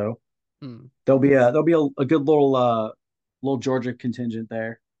 So Hmm. there'll be a good little Georgia contingent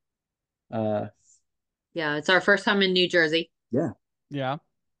there. Uh, yeah. It's our first time in New Jersey yeah, Yeah.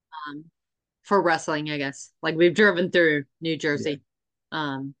 um, for wrestling, I guess. Like we've driven through New yeah. Jersey.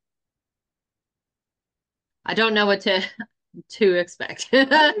 I don't know what to expect I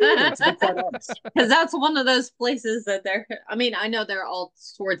don't either, to be because quite honest. that's one of those places that they're. I mean, I know there are all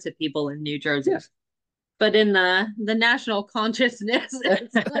sorts of people in New Jersey, Yeah, but in the national consciousness,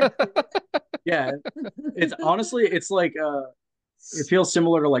 it's like yeah. It's honestly, it's like it feels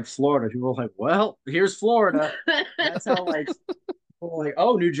similar to like Florida. People are like, well, here's Florida. That's how like people are like,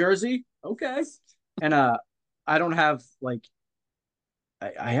 oh, New Jersey, okay. And I don't have like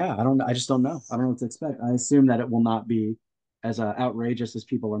yeah, I just don't know. I don't know what to expect. I assume that it will not be as outrageous as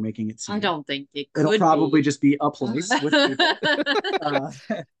people are making it I seem. don't think it It'll could probably be. just be a place with people. Uh,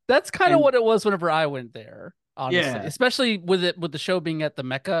 That's kind of and what it was whenever I went there, honestly. yeah, Especially with the show being at the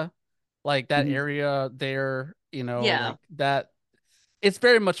Mecca, like that mhm, area there, Yeah. like that. It's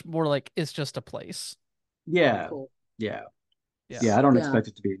very much more like it's just a place. Oh, yeah, cool. yeah, Yeah. yeah. I don't Yeah. expect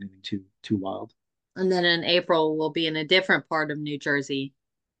it to be anything too wild. And then in April, we'll be in a different part of New Jersey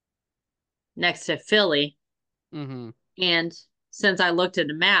next to Philly. Hmm. And since I looked at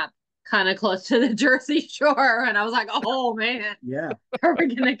the map, kind of close to the Jersey Shore, and I was like, oh man, Yeah, are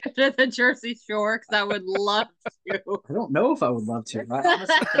we going to go to the Jersey Shore? Because I would love to. I don't know if I would love to. I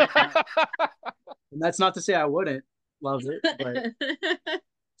honestly don't know. And that's not to say I wouldn't love it, but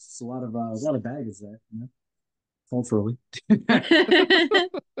it's a lot of baggage there, culturally.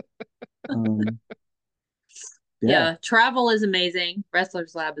 um, yeah, Yeah, travel is amazing.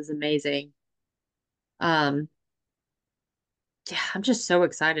 Wrestler's Lab is amazing. Um, yeah, I'm just so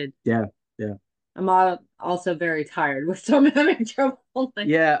excited. yeah, yeah, I'm also very tired with so I'm having trouble. Like,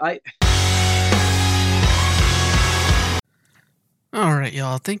 yeah. I All right,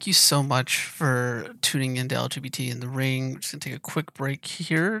 y'all. Thank you so much for tuning into LGBT in the Ring. We're just gonna take a quick break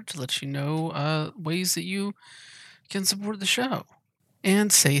here to let you know ways that you can support the show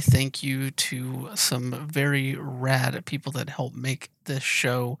and say thank you to some very rad people that help make this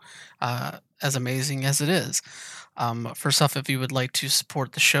show as amazing as it is. First off, if you would like to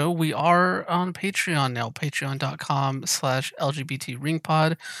support the show, we are on Patreon now,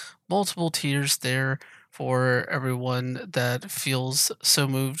 patreon.com/LGBTRingPod. Multiple tiers there for everyone that feels so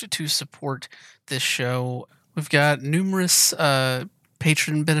moved to support this show. We've got numerous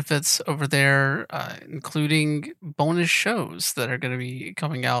patron benefits over there, including bonus shows that are going to be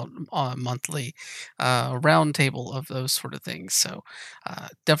coming out monthly, a round table of those sort of things. So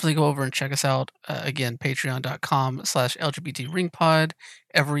definitely go over and check us out. Again, patreon.com/LGBTRingPod.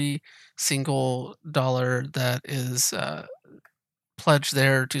 Every single dollar that is pledged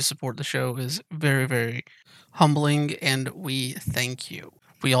there to support the show is very, very humbling, and we thank you.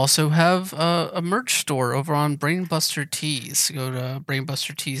 We also have a merch store over on Brainbuster Tees. Go to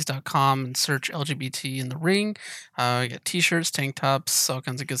brainbustertees.com and search LGBT in the ring. You get t-shirts, tank tops, all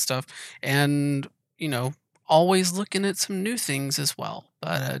kinds of good stuff. And, you know, always looking at some new things as well.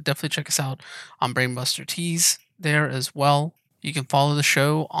 But definitely check us out on Brainbuster Tees there as well. You can follow the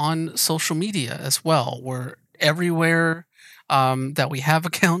show on social media as well. We're everywhere that we have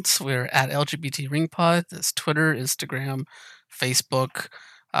accounts. We're at LGBT Ring Pod. That's Twitter, Instagram, Facebook,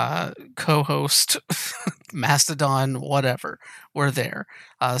 co-host, Mastodon, whatever. We're there.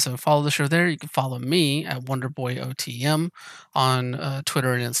 So follow the show there. You can follow me at WonderboyOTM on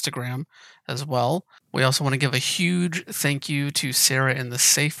Twitter and Instagram as well. We also want to give a huge thank you to Sarah and the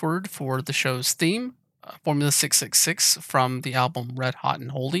Safe Word for the show's theme, Formula 666 from the album Red Hot and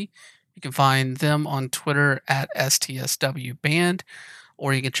Holy. You can find them on Twitter at STSW Band,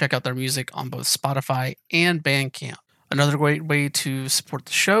 or you can check out their music on both Spotify and Bandcamp. Another great way to support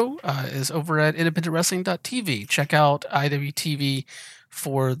the show is over at independentwrestling.tv. Check out IWTV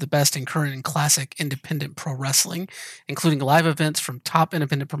for the best in current and classic independent pro wrestling, including live events from top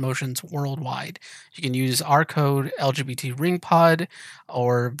independent promotions worldwide. You can use our code LGBTRingPod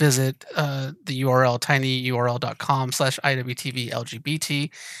or visit the URL tinyurl.com/IWTVLGBT.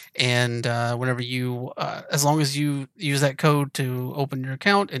 And whenever you, as long as you use that code to open your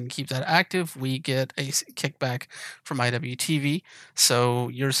account and keep that active, we get a kickback from IWTV. So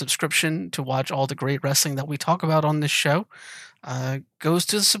your subscription to watch all the great wrestling that we talk about on this show goes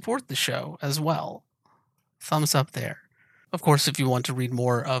to support the show as well. Thumbs up there. Of course, if you want to read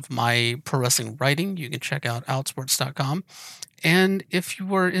more of my pro wrestling writing, you can check out outsports.com. And if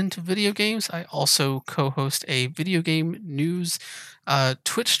you are into video games, I also co host a video game news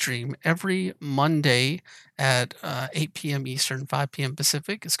Twitch stream every Monday at 8 p.m. Eastern, 5 p.m.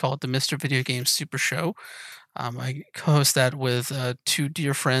 Pacific. It's called the Mr. Video Game Super Show. I co-host that with two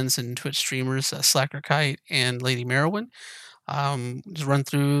dear friends and Twitch streamers, Slacker Kite and Lady Merowin. Just run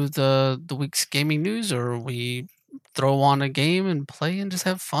through the week's gaming news, or we throw on a game and play and just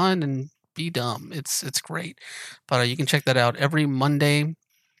have fun and be dumb. It's great. But you can check that out every Monday,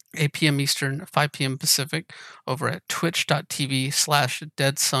 8 p.m. Eastern, 5 p.m. Pacific, over at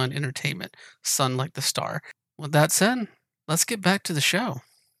twitch.tv/Dead Sun Entertainment. Sun like the star. With that said, let's get back to the show.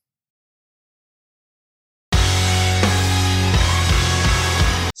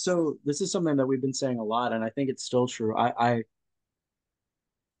 So this is something that we've been saying a lot, and I think it's still true. I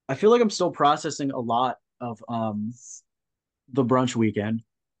feel like I'm still processing a lot of the brunch weekend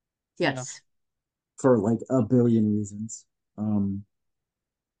Yeah. Yes. for like a billion reasons. Um,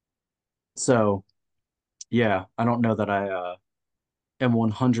 so yeah, I don't know that I am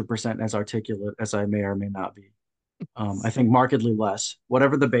 100% as articulate as I may or may not be. I think markedly less,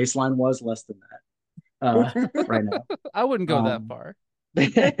 whatever the baseline was, less than that right now. I wouldn't go that Um, far.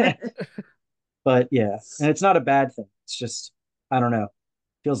 but yeah, and it's not a bad thing. It's just I don't know.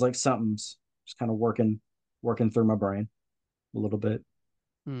 Feels like something's just kind of working through my brain a little bit.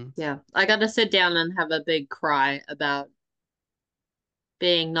 Hmm. Yeah. I got to sit down and have a big cry about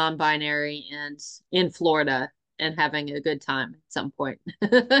being non-binary and in Florida and having a good time at some point.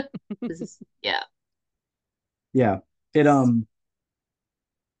 This is, yeah. Yeah, it I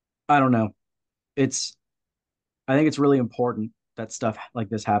don't know. It's I think it's really important that stuff like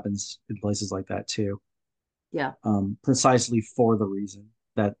this happens in places like that too. Yeah. Precisely for the reason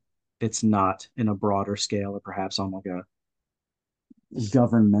that it's not in a broader scale or perhaps on like a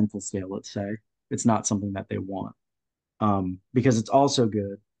governmental scale, let's say. It's not something that they want. Because it's also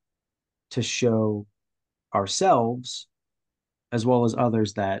good to show ourselves as well as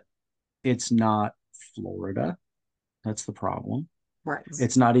others that it's not Florida. That's the problem. Right.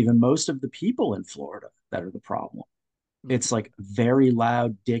 It's not even most of the people in Florida that are the problem. It's like very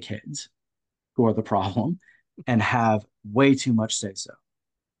loud dickheads who are the problem and have way too much say so.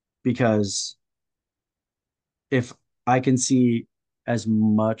 Because if I can see as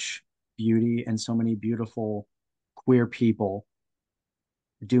much beauty and so many beautiful queer people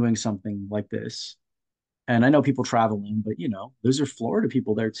doing something like this, and I know people travel in, but those are Florida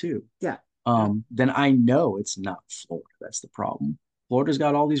people there too. Yeah. Then I know it's not Florida. That's the problem. Florida's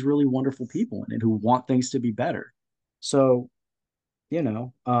got all these really wonderful people in it who want things to be better. So, you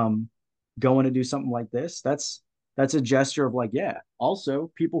know, um, going to do something like this, that's a gesture of like, yeah,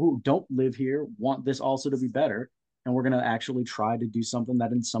 also people who don't live here want this also to be better. And we're gonna actually try to do something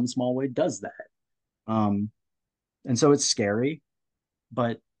that in some small way does that. Um, and so it's scary,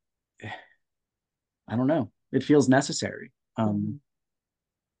 but I don't know. It feels necessary. Mhm.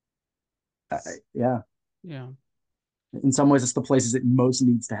 I, yeah, Yeah. in some ways, it's the places it most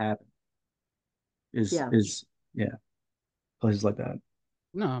needs to happen. Is Yeah. is yeah, places like that.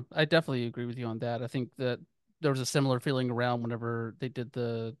 No, I definitely agree with you on that. I think that there was a similar feeling around whenever they did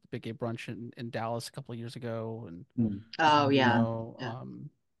the Big Gay Brunch in Dallas a couple of years ago, and Mm, Oh you yeah. know, Yeah.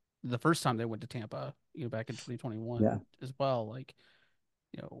 the first time they went to Tampa, back in yeah, 2021 as well. Like,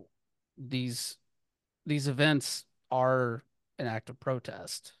 you know, these these events are an act of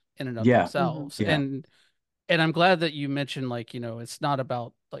protest in and of yeah, Hmm. themselves, yeah. and I'm glad that you mentioned, like, it's not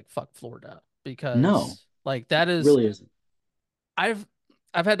about like fuck Florida, No, because like that is really isn't. I've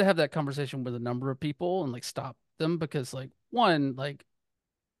I've had to have that conversation with a number of people and like stop them, because like one, like,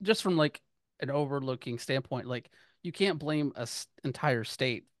 just from like an overlooking standpoint, like, you can't blame entire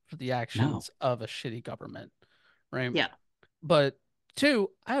state for the No, actions of a shitty government, right? Yeah. But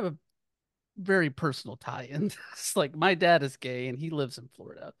two, I have a very personal tie in this. Like, my dad is gay and he lives in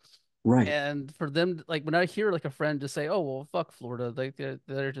Florida. right. And for them, like, when I hear like a friend just say, "Oh, well, fuck Florida," like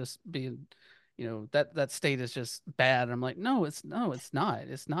they're just being, that state is just bad. I'm like, no, it's not.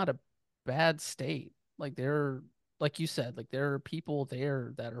 It's not a bad state. Like, like you said, like, there are people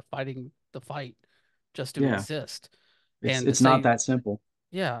there that are fighting the fight just to Yeah, exist. it's And to it's not say, that simple.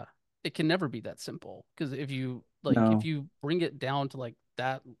 yeah, it can never be that simple, because if No, you bring it down to like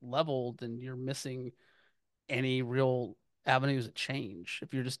that level, then you're missing any real avenues of change.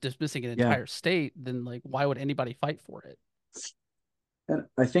 If you're just dismissing an yeah. entire state, then like, why would anybody fight for it? And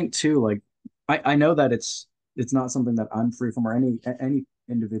I think too, like I know that it's not something that I'm free from or any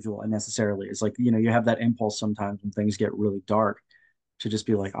individual necessarily. It's like, you have that impulse sometimes when things get really dark to just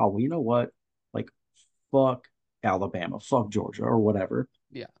be like, oh, well, you know what? Like, fuck Alabama, fuck Georgia, or whatever.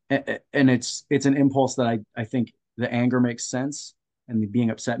 Yeah. And it's an impulse that I think the anger makes sense and the being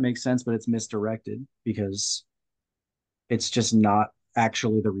upset makes sense, but it's misdirected because it's just not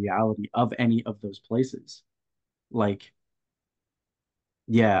actually the reality of any of those places. Like,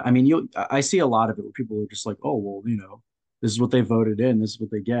 yeah, I mean, I see a lot of it where people are just like, oh, well, this is what they voted in, this is what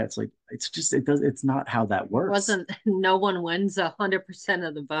they get. It's like, it's not how that It works. wasn't, no one wins 100%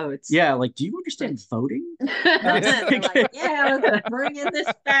 of the votes. Yeah, like, do you understand voting? It's They're like, yeah, let's bring in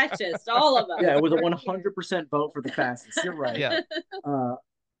this fascist, all of Yeah, us. it was a We're here. 100% vote for the fascists. You're right. Yeah. Uh,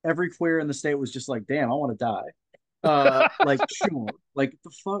 every queer in the state was just like, damn, I want to die. Like, sure, like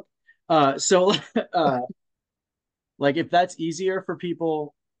the fuck. So, uh, like, if that's easier for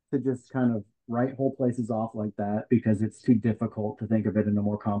people to just kind of write whole places off like that because it's too difficult to think of it in a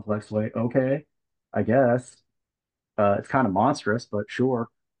more complex way, okay, I guess. It's kind of monstrous, but sure.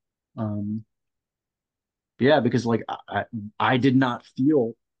 Um, yeah, because like I did not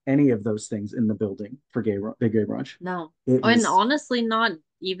feel any of those things in the building for Big Gay Brunch. No. It And was honestly, not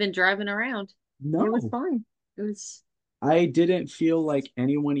even driving around. It was no. fine. It was, I didn't feel like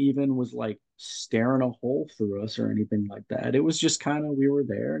anyone even was like staring a hole through us or anything like that. It was just kind of we were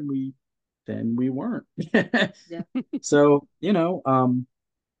there and we weren't. yeah. So,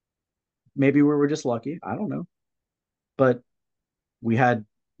 maybe we were just lucky. I don't know. But we had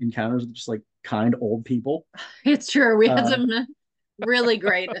encounters with just like kind old people. It's true. We had Uh, some really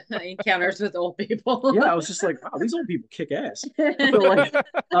great encounters with old people. yeah, I was just like, wow, these old people kick ass. So like,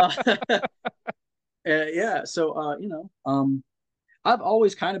 yeah. So I've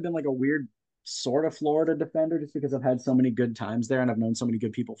always kind of been like a weird sort of Florida defender just because I've had so many good times there and I've known so many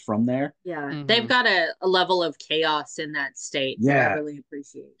good people from there. Yeah, they've Hmm. got a level of chaos in that state that I Yeah. really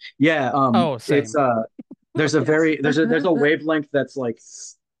appreciate. Yeah. Oh, It's same. there's a Yes. very there's a wavelength that's like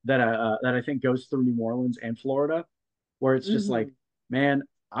that I think goes through New Orleans and Florida where it's just like, Hmm. man,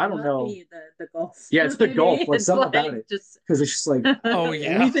 I don't Must know. be the Gulf. Yeah, it's the Gulf, Maybe like it's something about like it. just Because it's just like Oh,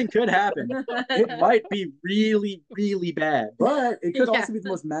 yeah. anything could happen. It might be really, really bad, but it could yeah. also be the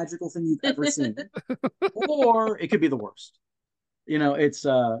most magical thing you've ever seen. Or it could be the worst. It's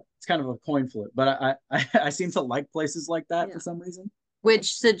kind of a coin flip, but I seem to like places like that Yeah. for some reason.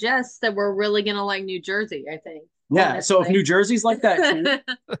 Which suggests that we're really gonna like New Jersey, I think. Yeah, so if New Honestly. Jersey's like that too,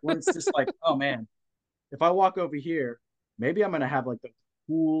 where it's just like, oh man, if I walk over here, maybe I'm gonna have like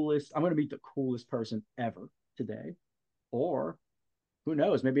I'm gonna meet the coolest person ever today. Or who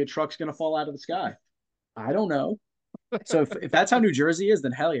knows, maybe a truck's gonna fall out of the sky. I don't know. So if that's how New Jersey is,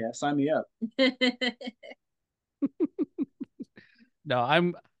 then hell yeah, sign me up. No,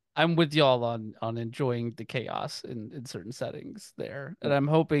 I'm with y'all on enjoying the chaos in certain settings there. And Yeah, I'm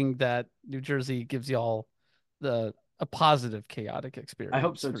hoping that New Jersey gives y'all the a positive chaotic I hope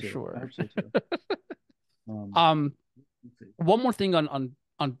experience so for too. I sure. hope so too. Um, Um, let's see. one more thing on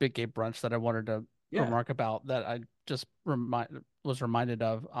Big Gay Brunch that I wanted to Yeah, remark about, that I just was reminded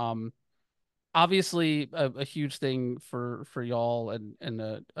of. Obviously a huge thing for y'all,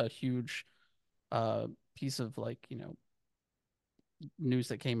 and a huge piece of, like, news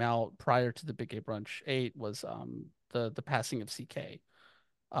that came out prior to the Big Gay Brunch 8 was the passing of CK.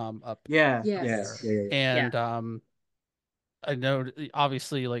 up Yeah, up yeah, Yes. there. yeah, yeah, yeah. Yeah. And I know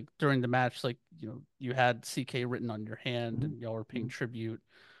obviously like during the match, like you had CK written on your hand Mhm, and y'all were paying mhm. tribute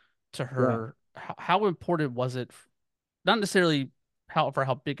to Yeah, her. How important was it, not necessarily how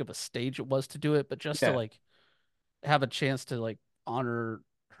big of a stage it was to do it, but just to yeah. like have a chance to like honor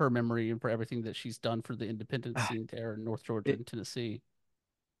her memory and for everything that she's done for the independent scene there in North Georgia It and Tennessee.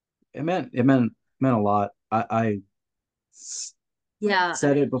 it meant a lot. I Yeah.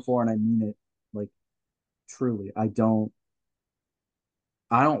 said it before and I mean it, like, truly. I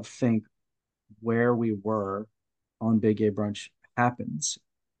don't think where we were on Big Gay Brunch happens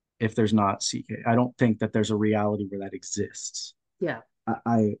if there's not CK. I don't think that there's a reality where that exists. Yeah.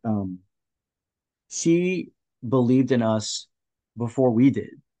 I she believed in us before we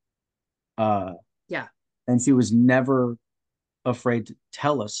did. Uh, Yeah. and she was never afraid to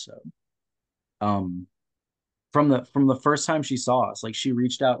tell us so. Um, from the first time she saw us, like she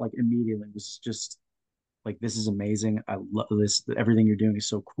reached out like immediately, was just like, this is amazing. I love this. Everything you're doing is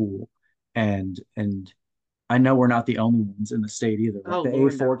so cool. And I know we're not the only ones in the state either. Like Oh the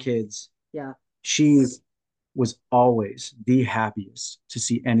Lord, A4 no. kids, Yeah. she was always the happiest to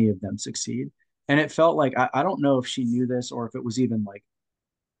see any of them succeed. And it felt like I don't know if she knew this or if it was even like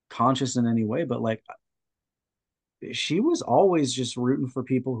conscious in any way, but like she was always just rooting for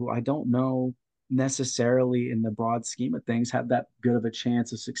people who I don't know necessarily in the broad scheme of things have that good of a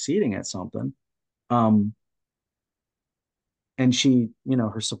chance of succeeding at something. Um, and she,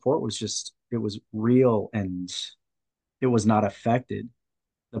 her support was just, it was real and it was not affected.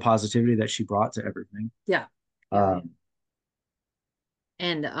 The positivity that she brought to everything. Yeah. Yeah. Yeah. Um,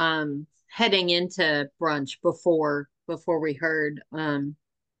 And heading into brunch before we heard,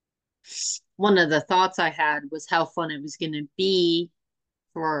 one of the thoughts I had was how fun it was going to be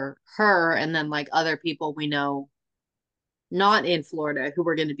for her and then like other people we know not in Florida who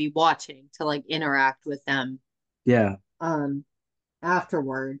were going to be watching to like interact with them yeah, um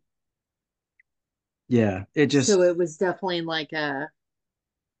afterward. yeah. It So just, it was definitely like a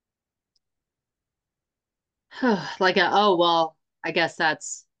like a oh well, I guess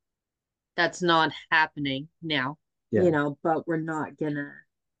that's not happening now, yeah, but we're not gonna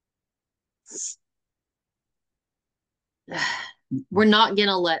we're not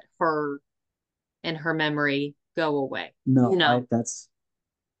gonna let her and her memory go away, no, that's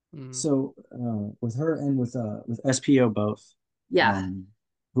Mm. so, with her and with SPO both, Yeah. um,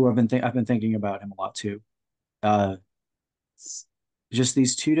 who I've been thinking about him a lot too. Uh, just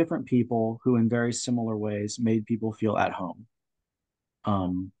these two different people who, in very similar ways, made people feel at home.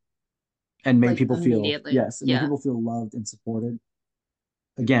 Um, and made Like people feel, immediately. yes, and made Yeah. people feel loved and supported.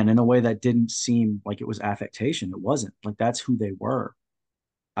 Again, in a way that didn't seem like it was affectation. It wasn't. Like that's who they were.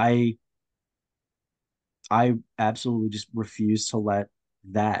 I I absolutely just refuse to let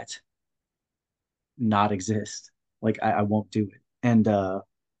that not exist. Like I won't do it. And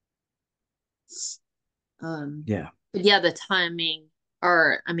Um, yeah, but yeah, the timing,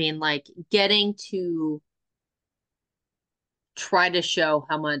 or I mean, like getting to try to show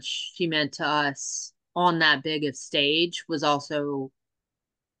how much she meant to us on that big of stage was also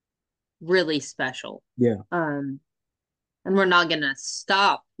really special. yeah, Um, and we're not gonna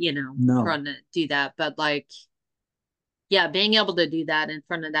stop, no, trying to do that, but like, yeah, being able to do that in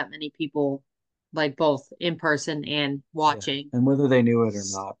front of that many people, like both in person and yeah. watching. And whether they knew it or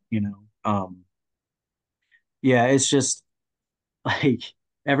not, yeah, it's just like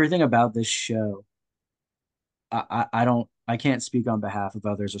everything about this show. I can't speak on behalf of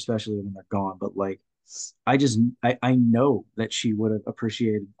others, especially when they're gone, but like I know that she would have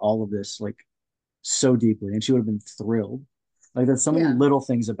appreciated all of this like so deeply and she would have been thrilled. Like there's so many Yeah. little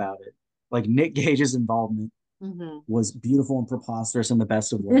things about it. Like Nick Gage's involvement Hmm. was beautiful and preposterous in the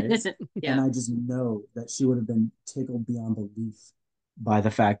best of ways. And Yeah. I just know that she would have been tickled beyond belief by the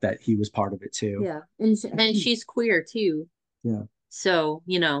fact that he was part of it too. Yeah. And she's queer too. Yeah. So,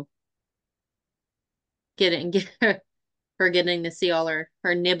 get her getting to see all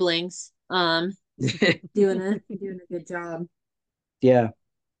her nibblings. Doing a good job. Yeah.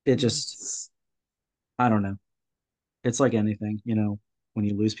 It Mm. just, I don't know. It's like anything, when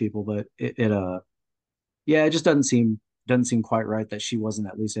you lose people, but yeah, it just doesn't seem quite right that she wasn't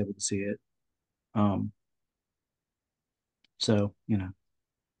at least able to see it. Um, so, Yeah.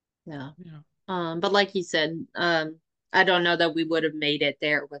 Yeah. But like you said, I don't know that we would have made it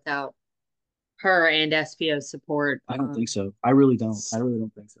there without her and SPO's support. I don't think so. I really don't. I really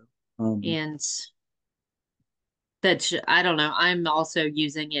don't think so. And I don't know. I'm also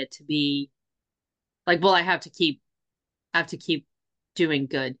using it to be like, well, I have to keep doing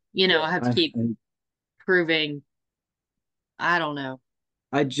good. Yeah, I have to keep proving, I don't know.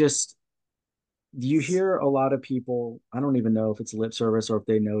 I just you hear a lot of people, I don't even know if it's lip service or if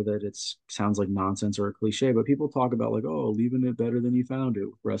they know that it's sounds like nonsense or a cliche, but people talk about like, oh, leaving it better than you found it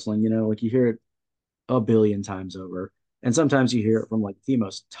with wrestling, like you hear it a billion times over. And sometimes you hear it from like the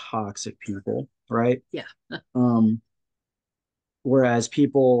most toxic people, right? Yeah. Um, Whereas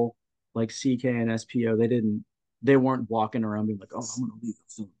people like CK and SPO, they weren't walking around being like, oh, I'm gonna leave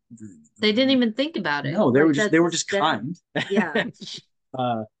it. They didn't even think about it. No, Like they that's were just them. kind. Yeah.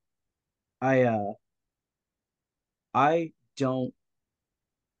 uh I I don't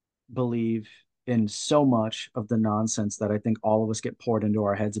believe in so much of the nonsense that I think all of us get poured into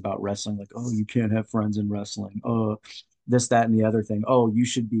our heads about wrestling. Like, oh, you can't have friends in wrestling. Oh, this, that, and the other thing. Oh, you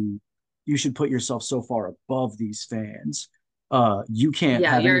should put yourself so far above these fans. You can't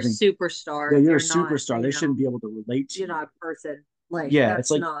Yeah, have you're a anything. superstar. Yeah, you're a You're not, superstar. They shouldn't be able to relate to you're you. not a person. Like Yeah, it's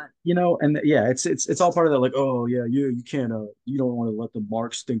that's like, not. and yeah, it's all part of that. Like, oh yeah, you can't you don't want to let the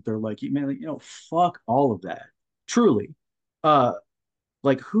marks think they're like you, man. Like, fuck all of that. Truly, uh,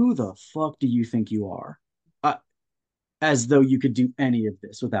 like who the fuck do you think you are? Uh, as though you could do any of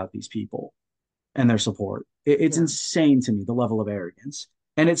this without these people and their support. It's Yeah. insane to me the level of arrogance,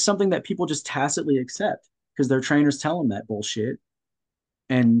 and it's something that people just tacitly accept because their trainers tell them that bullshit,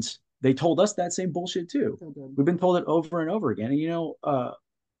 and they told us that same bullshit too. We've been told it over and over again. And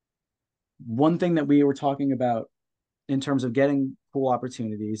one thing that we were talking about in terms of getting cool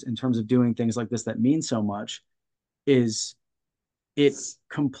opportunities, in terms of doing things like this that mean so much, is it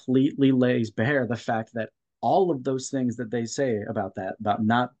completely lays bare the fact that all of those things that they say about that, about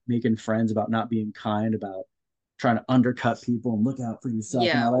not making friends, about not being kind, about trying to undercut people and look out for yourself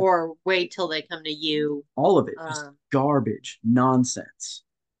and Yeah. all that, Or wait till they come to you. all of it, just Um, garbage, nonsense.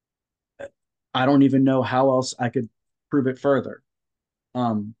 I don't even know how else I could prove it further,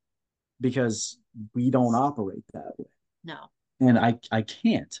 um, because we don't operate that way, no. and I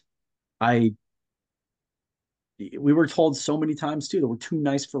can't. I we were told so many times too that we're too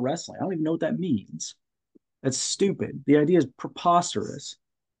nice for wrestling. I don't even know what that means. That's stupid. The idea is preposterous.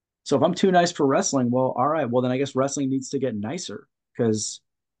 So if I'm too nice for wrestling, well, all right. Well, then I guess wrestling needs to get nicer because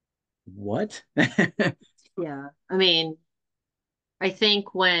what? Yeah. I mean, I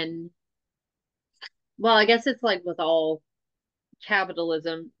think well, I guess it's like with all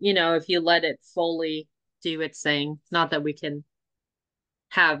capitalism, if you let it fully do its thing, not that we can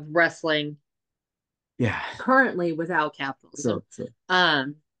have wrestling Yeah, currently without sure, capitalism. sure.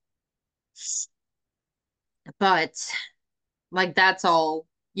 Um, but like that's all,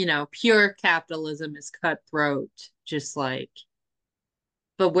 pure capitalism is cutthroat, just like,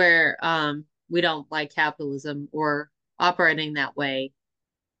 but where we don't like capitalism or operating that way.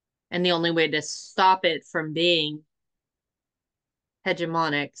 And the only way to stop it from being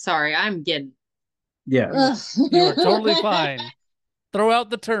hegemonic, sorry, I'm getting Yeah, You you are totally fine. Throw out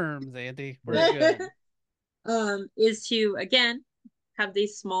the terms, Andy. We're right. good. is to again have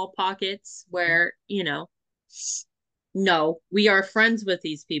these small pockets where, no, we are friends with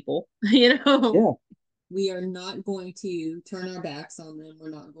these people, Yeah, we are not going to turn our backs on them. We're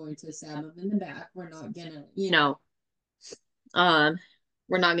not going to stab them in the back. We're not gonna, um,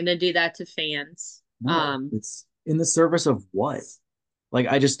 we're not gonna do that to fans. no, it's in the service of what? Like,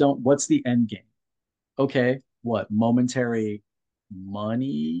 I just don't. What's the end game? Okay, what momentary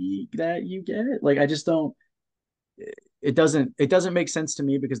money that you get? Like, I just don't. It doesn't make sense to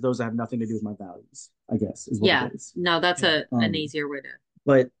me because those have nothing to do with my values. I guess is what it Yeah, is. no, that's Yeah. an easier way to.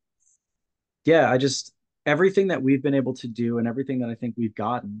 But yeah, I just everything that we've been able to do and everything that I think we've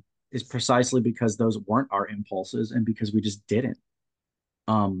gotten is precisely because those weren't our impulses and because we just didn't.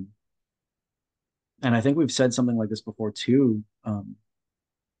 Um, and I think we've said something like this before too.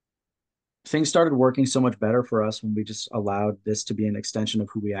 Things started working so much better for us when we just allowed this to be an extension of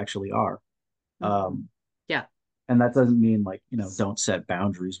who we actually are. Mhm. Um, Yeah. and that doesn't mean like, don't set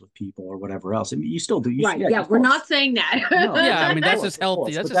boundaries with people or whatever else. I mean, you still do. Right. Yeah, Yeah, of we're course. not saying that. No, Yeah, I no, mean of that's course, just of healthy.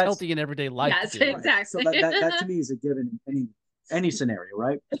 course. That's But just that's healthy in everyday life to Yes, do. right. So exactly. that to me is a given in any scenario,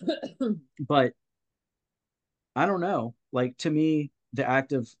 right? But I don't know. Like to me, the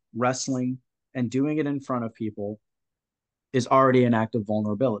act of wrestling and doing it in front of people is already an act of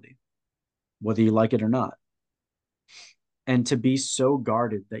vulnerability, whether you like it or not. And to be so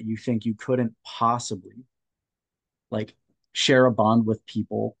guarded that you think you couldn't possibly like share a bond with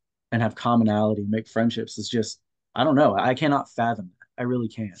people and have commonality, make friendships is just, I don't know. I cannot fathom that. I really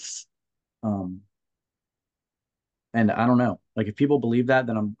can't. Um, and I don't know. Like if people believe that,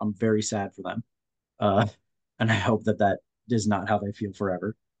 then I'm very sad for them. Uh, and I hope that that is not how they feel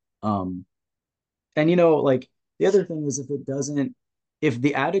forever. Um, And like the other thing is if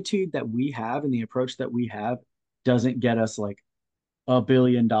the attitude that we have and the approach that we have doesn't get us like $1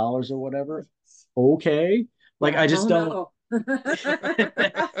 billion or whatever. Okay. Like Yeah. I just Oh don't. no.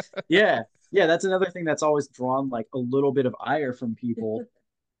 Yeah. Yeah, that's another thing that's always drawn like a little bit of ire from people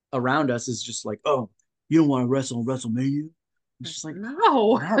around us is just like, oh, you don't want to wrestle in WrestleMania? It's just like,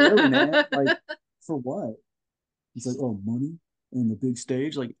 No. not really, man. Like, for what? He's like, oh, money and the big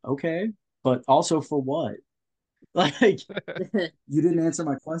stage. Like, okay, but also for what? Like, you didn't answer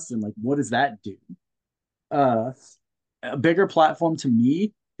my question. Like, what does that do? Uh, a bigger platform to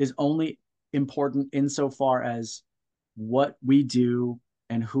me is only important insofar as what we do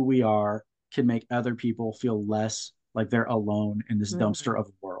and who we are can make other people feel less like they're alone in this dumpster Mhm. of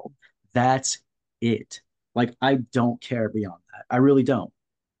a world. That's it. Like I don't care beyond that. I really don't.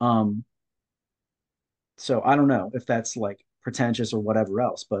 Um, so I don't know if that's like pretentious or whatever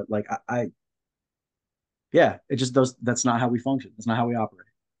else, but like I yeah, it just those that's not how we function. It's not how we operate.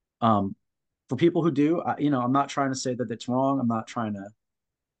 Um, for people who do, I'm not trying to say that it's wrong. I'm not trying to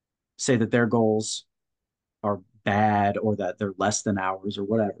say that their goals are bad or that they're less than ours or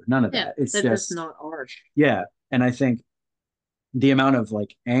whatever. None of Yeah, that. It's they're just just not ours. yeah. And I think the amount of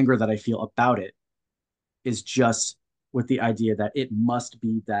like anger that I feel about it is just with the idea that it must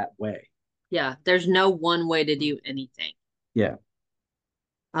be that way. Yeah, there's no one way to do anything. Yeah.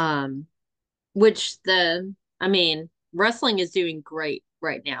 Um, which I mean, wrestling is doing great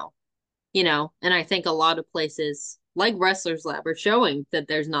right now, and I think a lot of places like Wrestlers Lab are showing that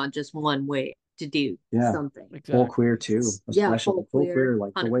there's not just one way to do Yeah. something. Full Exactly. queer too, Yeah, especially full full queer, queer,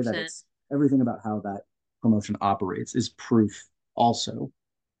 like the way that 100%. it's everything about how that promotion operates is proof also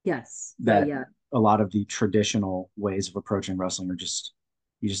Yes. Yeah, that yeah. a lot of the traditional ways of approaching wrestling are just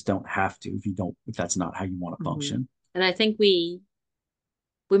you just don't have to if that's not how you want to hmm function. And I think we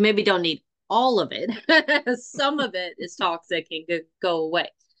maybe don't need all of it. Some of it is toxic and could go away.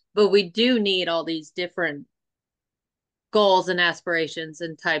 But we do need all these different goals and aspirations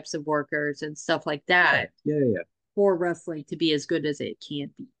and types of workers and stuff like Yeah, that yeah, yeah. for wrestling to be as good as it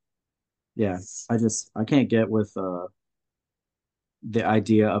can be. Yeah. I can't get with the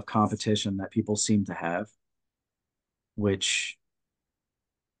idea of competition that people seem to have, which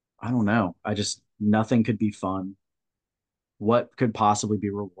I don't know. I just nothing could be fun. What could possibly be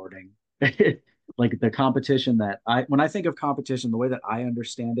rewarding? Like the competition that when I think of competition, the way that I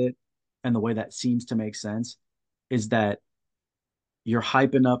understand it and the way that seems to make sense is that you're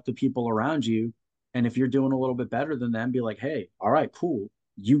hyping up the people around you. And if you're doing a little bit better than them, be like, hey, all right, cool.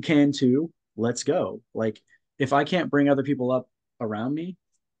 You can too. Let's go. Like, if I can't bring other people up around me,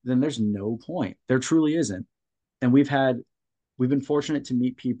 then there's no point. There truly isn't. And we've been fortunate to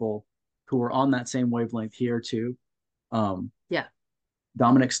meet people who are on that same wavelength here too. Um, Yeah.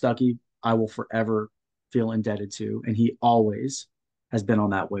 Dominic Stuckey, I will forever feel indebted to, and he always has been on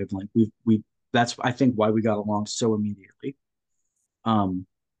that wavelength. We that's I think why we got along so immediately. Um,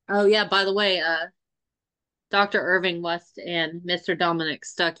 Oh yeah, by the way, Dr. Irving West and Mr. Dominic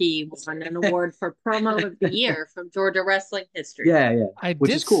Stuckey won an award for promo of the year from Georgia Wrestling History. yeah, yeah, I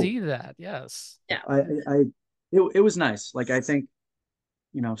which is did cool. see that. Yes. Yeah, I it was nice. Like I think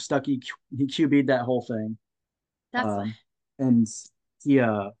Stuckey he QB'd that whole thing, definitely. um, and he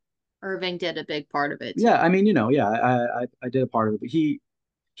Irving did a big part of it yeah, too. I mean yeah, I did a part of it, but he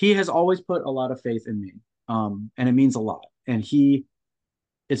has always put a lot of faith in me, and it means a lot. And he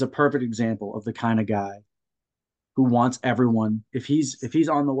is a perfect example of the kind of guy who wants everyone if he's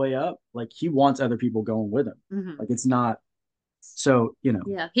on the way up, like he wants other people going with him. hmm Like it's not so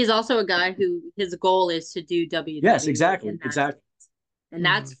Yeah, he's also a guy who his goal is to do yes, WWE, exactly, and exactly. Hmm.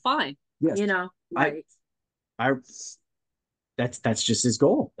 that's fine. Yes, I Like I that's just his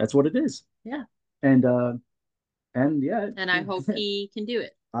goal. That's what it is. yeah, And yeah, and I hope he can do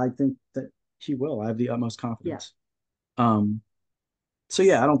it. I think that he will. I have the utmost Yeah. confidence. Um, so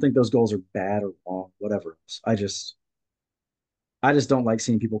yeah, I don't think those goals are bad or wrong, whatever. I just don't like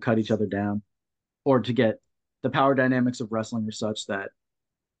seeing people cut each other down or to get the power dynamics of wrestling are such that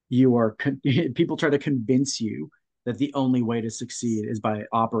people try to convince you that the only way to succeed is by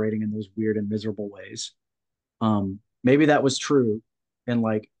operating in those weird and miserable ways. Maybe that was true in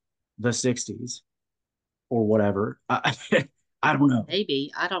like the 60s or whatever. I don't know.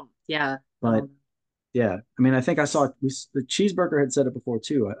 Maybe. I don't, yeah, I But don't know. yeah, I mean, I think I saw the cheeseburger had said it before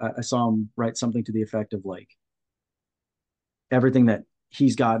too. I saw him write something to the effect of like everything that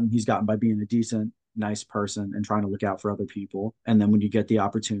he's gotten by being a decent, nice person and trying to look out for other people. And then when you get the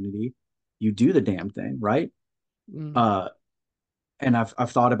opportunity, you do the damn thing, right? Mm. Uh, and I've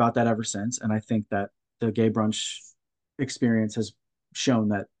thought about that ever since. And I think that the gay brunch experience has shown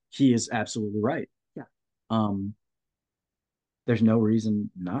that he is absolutely right. Yeah. Um, there's no reason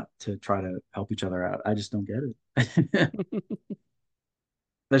not to try to help each other out. I just don't get it.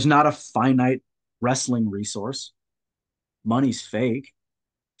 There's not a finite wrestling resource. Money's fake.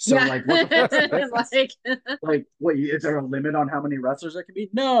 So Yeah. like, what the fuck's the difference? Like, Like, what is there a limit on how many wrestlers there can be?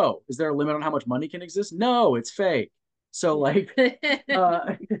 No. Is there a limit on how much money can exist? No, it's fake. So like,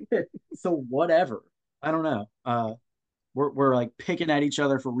 uh, so whatever. I don't know. We're like picking at each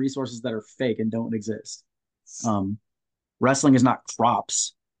other for resources that are fake and don't exist. Um, Wrestling is not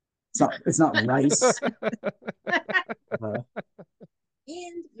crops. It's not rice. Uh,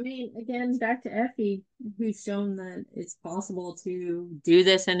 and I mean, again, back to Effie, who's shown that it's possible to do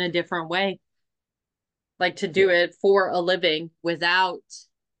this in a different way, like to yeah, do it for a living without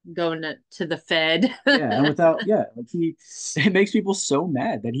going to the Fed. yeah, and without like it makes people so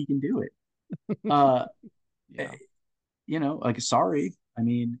mad that he can do it. Uh, Yeah. like sorry. I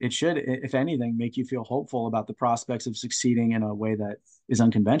mean, it should, if anything, make you feel hopeful about the prospects of succeeding in a way that is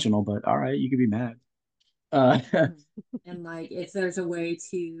unconventional. But all right, you could be mad. Uh, And like, if there's a way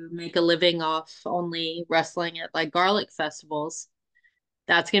to make a living off only wrestling at like garlic festivals,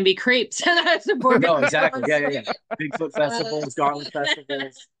 that's gonna be creeps. That's supporting no, people exactly. on Yeah, yeah, yeah. street. Bigfoot festivals, garlic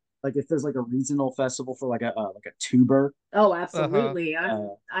festivals. Like if there's like a regional festival for like a tuber. Oh, Uh-huh. absolutely. Uh,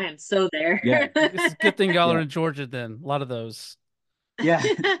 I am so there. yeah, This is a good thing y'all are yeah, in Georgia then. A lot of those. yeah.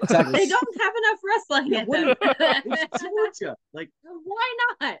 Exactly. They don't have enough wrestling Yeah, in what them. it's Georgia. Like Why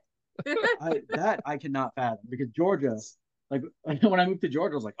not? I cannot fathom because Georgia, like when I moved to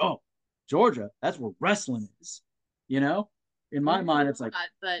Georgia, I was like, oh, Georgia, that's where wrestling is. You know, in my mind, it's like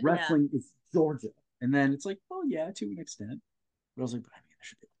But yeah. wrestling is Georgia, and then it's like, oh yeah, to an extent. But I was like, but I mean, there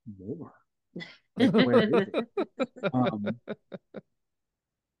should be more. Like, where is it? Um,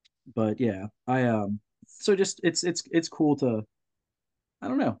 but yeah, so just it's cool to I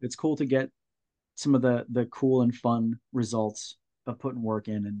don't know, it's cool to get some of the cool and fun results of putting work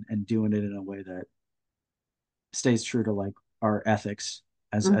in and doing it in a way that stays true to like our ethics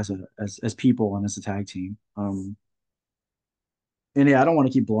as people and as a tag team. And yeah, I don't want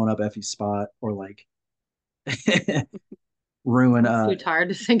to keep blowing up Effie's spot or like ruin I'm too tired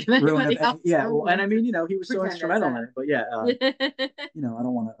to think of ruin anybody else. yeah. Well, and I mean, he was so Pretend it's instrumental in it, but yeah, that. I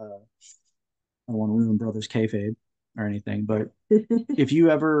don't want to I don't want to ruin brothers kayfabe or anything. But if you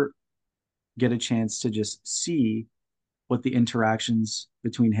ever get a chance to just see what the interactions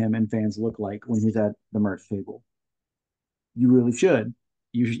between him and fans look like when he's at the merch table, you really should.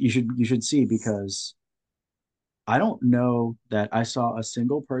 You should see because I don't know that I saw a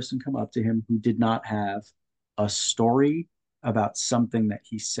single person come up to him who did not have a story about something that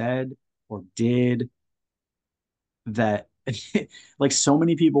he said or did that like so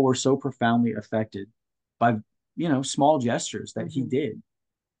many people were so profoundly affected by small gestures that he did.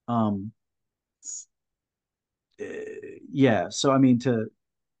 Um uh, yeah, so I mean to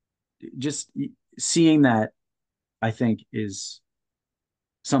just seeing that I think is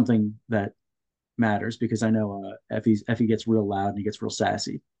something that matters because I know Effie gets real loud and he gets real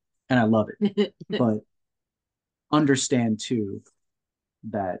sassy and I love it. But understand too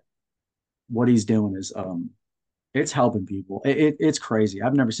that what he's doing is it's helping people. It's crazy.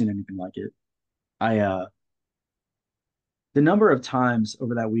 I've never seen anything like it. I The number of times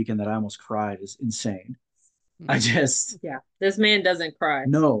over that weekend that I almost cried is insane. I just Yeah, this man doesn't cry.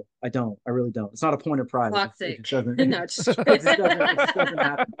 no, I don't. I really don't. It's not a point of pride. It Toxic. just doesn't No, just it just doesn't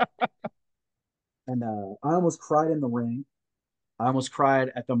happen. And I almost cried in the ring. I almost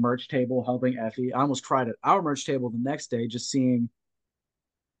cried at the merch table helping Effie. I almost cried at our merch table the next day just seeing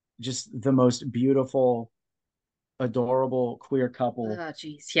just the most beautiful, adorable queer couple oh,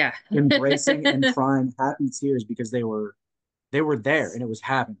 jeez, yeah. embracing and crying happy tears because they were there and it was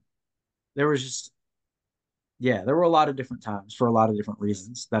happening. There was just yeah, there were a lot of different times for a lot of different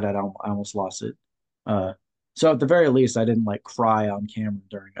reasons that I almost lost it. Uh, so at the very least, I didn't like cry on camera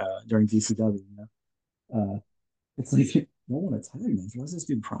during DCW. It's like no one to tag me. Why is this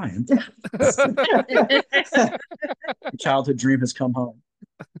dude crying? Childhood dream has come home.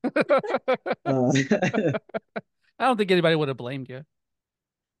 Uh, I don't think anybody would have blamed you.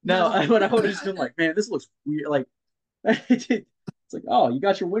 no, No. but I would have just been like, man, this looks weird. Like it's like, oh, you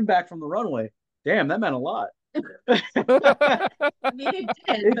got your win back from the runway. Damn, that meant a lot. I mean, it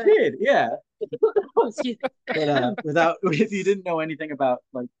did, It but did, yeah. oh, excuse me. But without if you didn't know anything about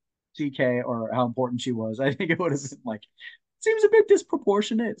like TK or how important she was, I think it would have been like seems a bit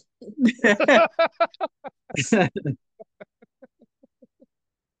disproportionate.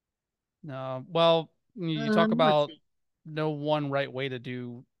 No, well, you talk Let's about see. no one right way to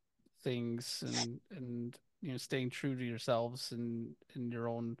do things and staying true to yourselves and in your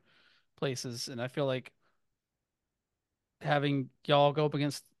own places. And I feel like having y'all go up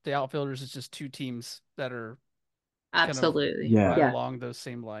against the outfielders is just two teams that are kind of Absolutely. Yeah, right Yeah. along those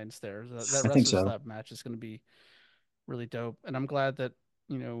same lines there. That I think wrestler so. slap match is going to be really dope. And I'm glad that,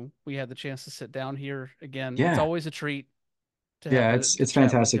 we had the chance to sit down here again. It's Yeah, always a treat to have yeah, a good it's chat with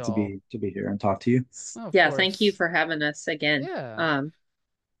fantastic to y'all. be here and talk to you. Oh, of Yeah. Thank you course. for having us again. Yeah.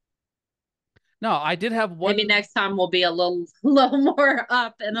 No, I did have Maybe one. next time we'll be a little more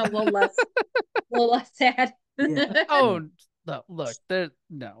up and a little less sad. Yeah, yeah, Oh, no, look, there,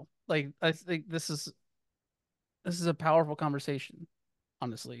 no. Like, I think this is a powerful conversation,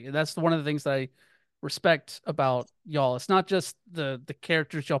 honestly. And that's one of the things that I respect about y'all. It's not just the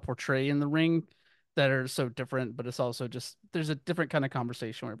characters y'all portray in the ring that are so different, but it's also just there's a different kind of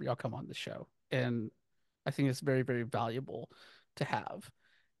conversation whenever y'all come on the show. And I think it's very, very valuable to have.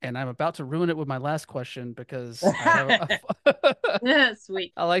 And I'm about to ruin it with my last question because I have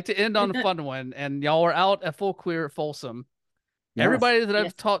Sweet. I like to end on a fun one. And y'all were out at Full Queer at Folsom. yes. Everybody that I've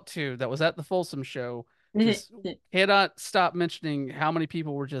Yes. talked to that was at the Folsom show just cannot stop mentioning how many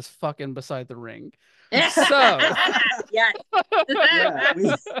people were just fucking beside the ring. So, Yes. Yeah,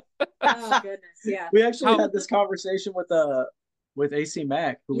 Oh goodness. Yeah. we actually how had this conversation with AC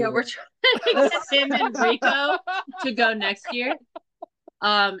Mac, who Yeah, was we're trying to get him and Rico to go next year.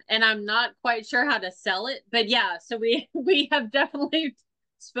 And I'm not quite sure how to sell it, but yeah, so we have definitely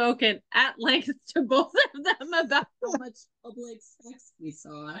spoken at length to both of them about how much public sex we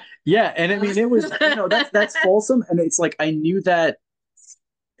saw. yeah, and I mean it was that's Folsom, and it's like I knew that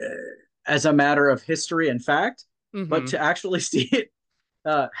uh, as a matter of history and fact, but hmm to actually see it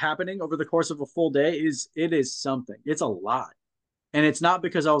happening over the course of a full day is something. It's a lot, and it's not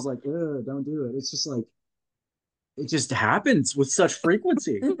because I was like, don't do it. It's just like it just happens with such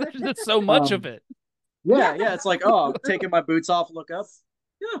frequency. there's just so much of Um, it. yeah, it's like, oh, I'm taking my boots off, look up.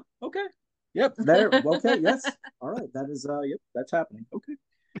 Yeah, okay. Yep, there. Okay, yes. All right, that is yep, that's happening. Okay.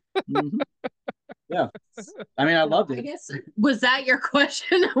 hmm Yeah. I mean, I So loved I it. guess was that your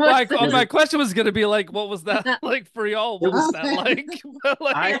question? My Was my it question was gonna be like, what was that like for y'all? it What was was that like?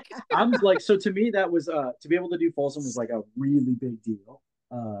 I Like, I'm like so to me that was to be able to do Folsom was like a really big deal.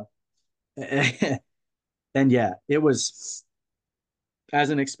 And yeah, it was as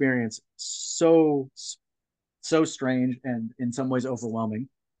an experience so strange and in some ways overwhelming.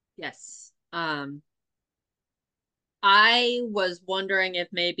 Yes. I was wondering if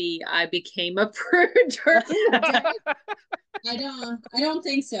maybe I became a prude during the day. I don't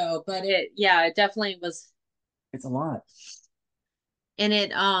think so, but it definitely was. It's a lot. And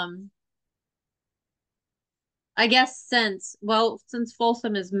I guess since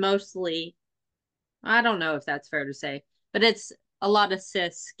Folsom is mostly, I don't know if that's fair to say, but it's a lot of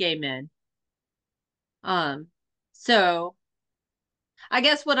cis gay men. Um, so I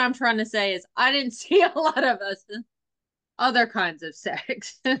guess what I'm trying to say is I didn't see a lot of us other kinds of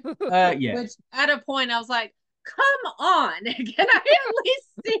sex. Yeah. Which at a point I was like, come on, can I at least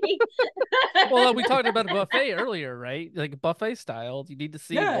see? well, we talked about a buffet earlier, right? Like buffet style. You need to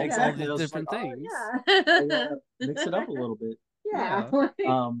see Yeah, all exactly. the I was just like, different all right, things. I gotta mix it up a little bit. Yeah. Yeah.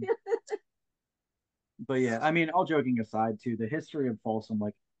 Um, but yeah, I mean, all joking aside, too, the history of Folsom,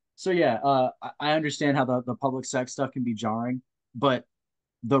 like, so yeah, I understand how the public sex stuff can be jarring, but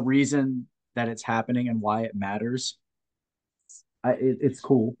the reason that it's happening and why it matters, it's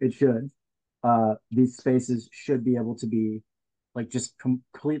cool. It should. These spaces should be able to be like just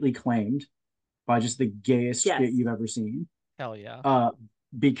completely claimed by just the gayest Yes. shit you've ever seen. Hell yeah.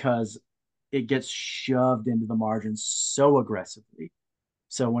 Because it gets shoved into the margins so aggressively.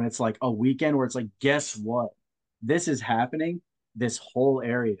 So when it's like a weekend where it's like, guess what? This is happening, this whole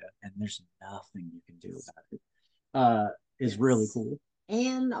area, and there's nothing you can do about it. Is really cool.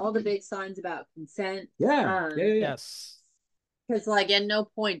 And all the big signs about consent. Yeah. Yes. Because like at no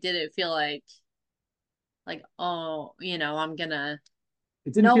point did it feel like oh, I'm gonna.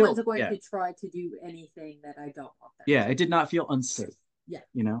 It didn't No feel, one's going yeah, to try to do anything that I don't want them. yeah. It did not feel unsafe. Yeah.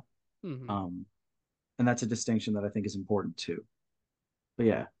 You know, hmm and that's a distinction that I think is important too. But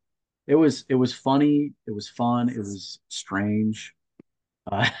yeah, it was funny. It was fun. It was strange.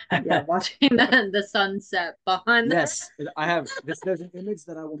 Yeah, watching the sunset behind. Yes, I have this. There's an image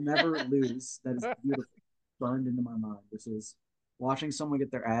that I will never lose. That is beautiful, burned into my mind, which is watching someone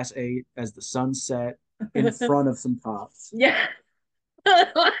get their ass ate as the sun set in front of some cops. Yeah.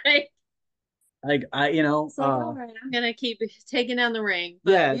 Like all right, I'm gonna keep taking down the ring.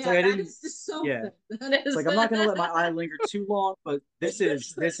 But yeah, it's like I didn't. just so Yeah, that is it's like I'm not gonna let my eye linger too long, but this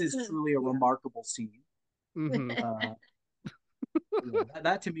is truly a remarkable scene. hmm Yeah,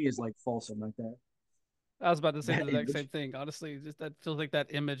 that to me is like Folsom right there. I was about to say the That exact same image. thing. Honestly, just that feels like that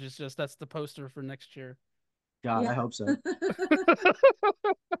image is just that's the poster for next year. God, I Yeah. hope so.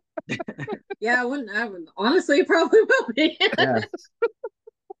 Yeah, I wouldn't. Honestly, it probably will be. Yeah.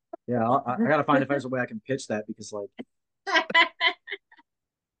 Yeah, I gotta find if there's a way I can pitch that because like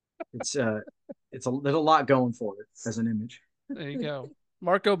it's there's a lot going for it as an image. There you go.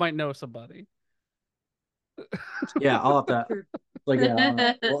 Marco might know somebody. Yeah, I'll have to like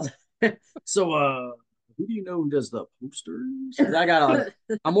well, so who do you know who does the posters? I got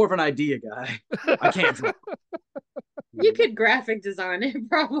I'm more of an idea guy. I can't draw. You could graphic design it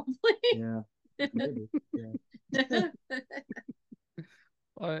probably. Yeah, maybe. Yeah.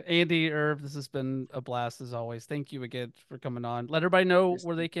 Andy, Irv, this has been a blast as always. Thank you again for coming on. Let everybody know Yes,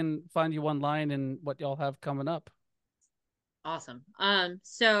 where they can find you online and what y'all have coming up. Awesome.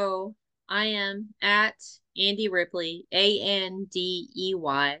 So I am at Andy Ripley, AndeYRipley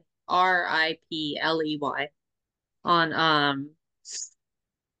on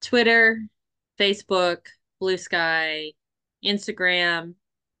Twitter, Facebook, Blue Sky, Instagram,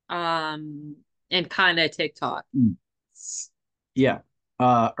 and kind of TikTok. Yeah.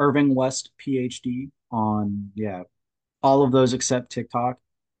 Irving West PhD on all of those except TikTok.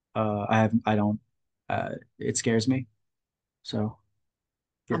 I don't it scares me. So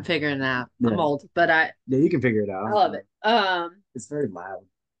yeah. I'm figuring it out. Yeah. I'm old, but Yeah, you can figure it out. I love it. It's very loud.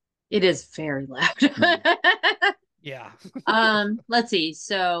 It is very loud. Yeah. Let's see.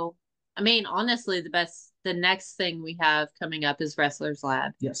 So, I mean, honestly, the next thing we have coming up is Wrestler's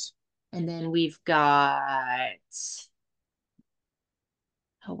Lab. Yes. And then we've got,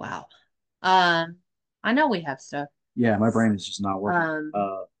 oh wow. I know we have stuff. Yeah, my brain is just not working.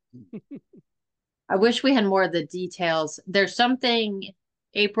 I wish we had more of the details. There's something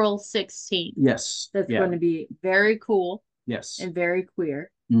April 16th. Yes. That's going to be very cool. Yes. And very queer.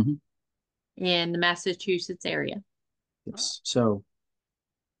 Mm-hmm. In the Massachusetts area. Yes. So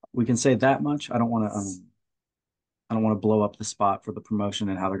we can say that much. I don't want to blow up the spot for the promotion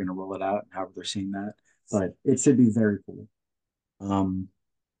and how they're going to roll it out and how they're seeing that, but it should be very cool.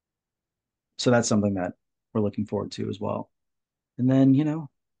 So that's something that we're looking forward to as well. And then,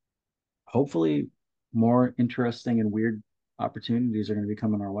 hopefully more interesting and weird opportunities are going to be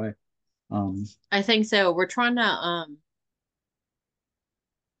coming our way. I think so. We're trying to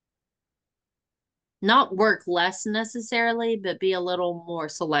not work less necessarily, but be a little more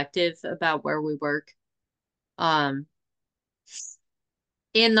selective about where we work. In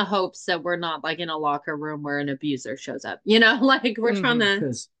the hopes that we're not like in a locker room where an abuser shows up. Like we're trying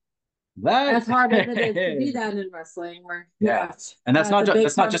to as hard as it is to be that in wrestling. And that's not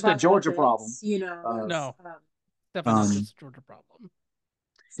just a Georgia problem. No. Definitely not just a Georgia problem.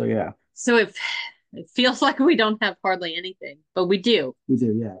 So yeah. So it feels like we don't have hardly anything, but we do. We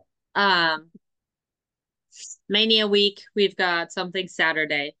do, yeah. Mania week, we've got something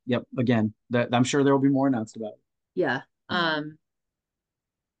Saturday. Yep. Again, I'm sure there will be more announced about it. Yeah.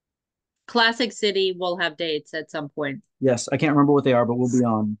 Classic City will have dates at some point. Yes, I can't remember what they are, but we'll be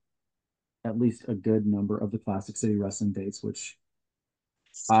on at least a good number of the Classic City wrestling dates, which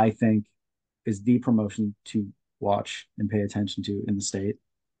I think is the promotion to watch and pay attention to in the state.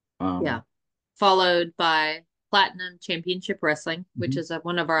 Yeah. Followed by Platinum Championship Wrestling, which is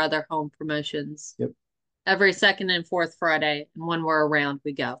one of our other home promotions. Yep. Every second and fourth Friday, and when we're around,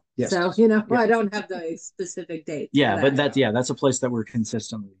 we go. Yes. So I don't have the specific dates. Yeah, but that's a place that we're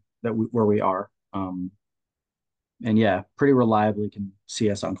consistently where we are. And yeah, pretty reliably can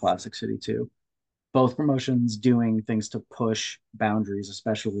see us on Classic City too. Both promotions doing things to push boundaries,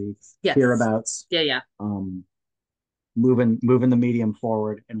 especially hereabouts. Yeah. Moving the medium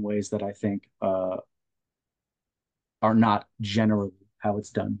forward in ways that I think are not generally how it's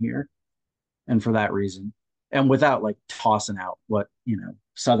done here. And for that reason, and without like tossing out what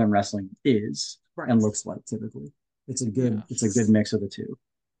Southern wrestling is and looks like typically. It's a good mix of the two.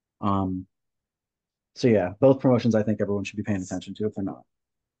 So yeah, both promotions I think everyone should be paying attention to if they're not.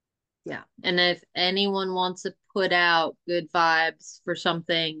 Yeah. And if anyone wants to put out good vibes for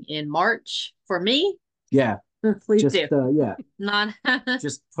something in March for me, yeah, please do. Yeah. Not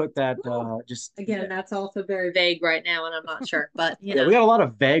just put that again, that's also very vague right now and I'm not sure. But we got a lot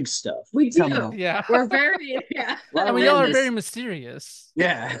of vague stuff. We do. Yeah. We're very I mean, y'all are very mysterious.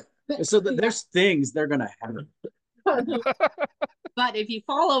 Yeah. So there's things they're gonna have. But if you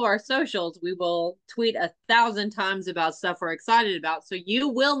follow our socials, we will tweet 1,000 times about stuff we're excited about, so you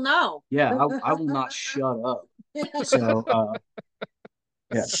will know. Yeah, I will not shut up. So,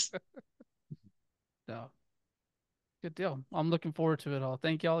 yeah. No. Good deal. I'm looking forward to it all.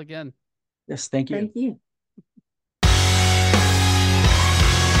 Thank y'all again. Yes, thank you. Thank you.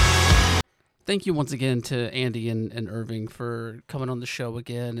 Thank you once again to Andy and Irving for coming on the show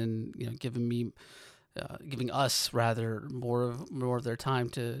again and giving me giving us rather more of their time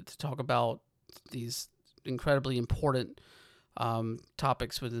to talk about these incredibly important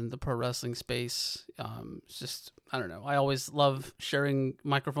topics within the pro wrestling space. It's just, I don't know. I always love sharing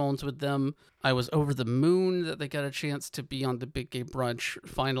microphones with them. I was over the moon that they got a chance to be on the Big Gay Brunch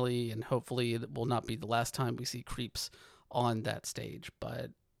finally, and hopefully it will not be the last time we see Creeps on that stage.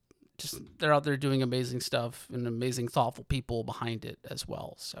 But just they're out there doing amazing stuff and amazing, thoughtful people behind it as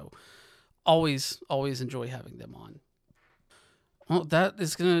well. So always enjoy having them on. Well, that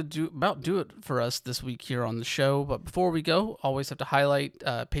is going to do it for us this week here on the show. But before we go, always have to highlight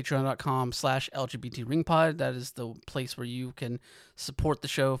patreon.com/LGBT ringpod. That is the place where you can support the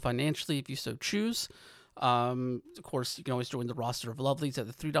show financially if you so choose. Of course, you can always join the roster of lovelies at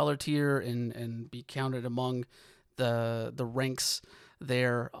the $3 tier and be counted among the ranks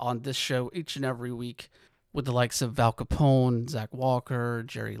there on this show each and every week with the likes of Val Capone, Zach Walker,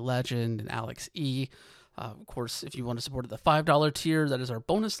 Jerry Legend, and Alex E. Of course, if you want to support at the $5 tier, that is our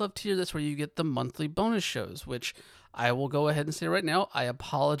bonus love tier. That's where you get the monthly bonus shows, which I will go ahead and say right now, I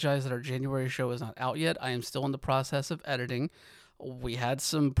apologize that our January show is not out yet. I am still in the process of editing. We had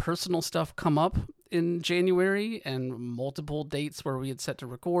some personal stuff come up in January, and multiple dates where we had set to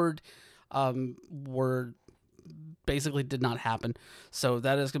record were basically did not happen. So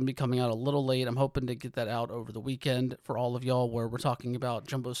that is going to be coming out a little late. I'm hoping to get that out over the weekend for all of y'all, where we're talking about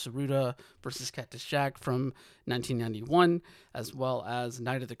Jumbo Tsuruta versus Cactus Jack from 1991, as well as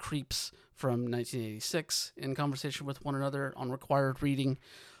Night of the Creeps from 1986 in conversation with one another on required reading.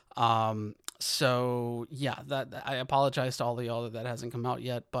 So yeah, that I apologize to all of y'all that hasn't come out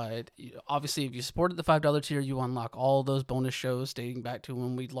yet, but obviously if you supported the $5 tier, you unlock all those bonus shows dating back to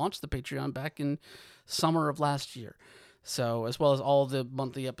when we launched the Patreon back in summer of last year. So as well as all the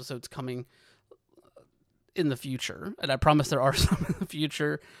monthly episodes coming in the future, and I promise there are some in the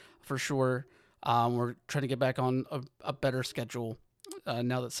future for sure. We're trying to get back on a better schedule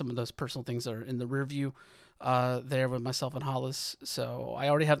now that some of those personal things are in the rear view. There with myself and Hollis. So I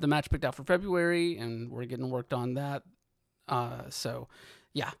already have the match picked out for February, and we're getting worked on that. So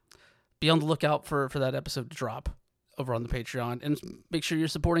yeah, be on the lookout for that episode to drop over on the Patreon, and make sure you're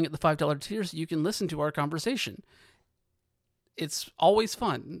supporting at the $5 tier so you can listen to our conversation. It's always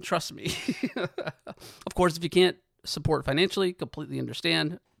fun, trust me. Of course, if you can't support financially, completely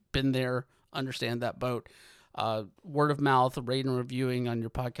understand. Been there, understand that boat. Word of mouth, rating and reviewing on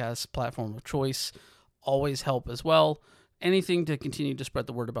your podcast platform of choice always help as well. Anything to continue to spread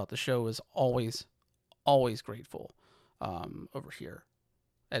the word about the show is always grateful over here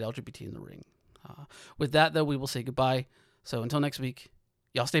at LGBT in the Ring. With that, though, we will say goodbye. So until next week,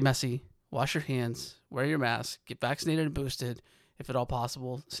 y'all stay messy, wash your hands, wear your mask, get vaccinated and boosted, if at all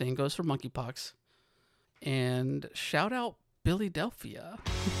possible. Same goes for monkeypox. And shout out Billy Delphia.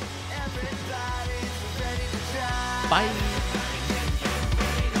 Bye.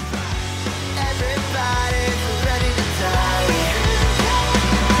 Everybody's ready to die.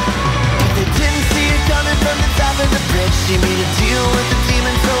 They didn't see it coming from the top of the bridge. She made a deal with the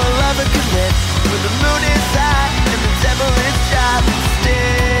demon so a lover could live. For the moon is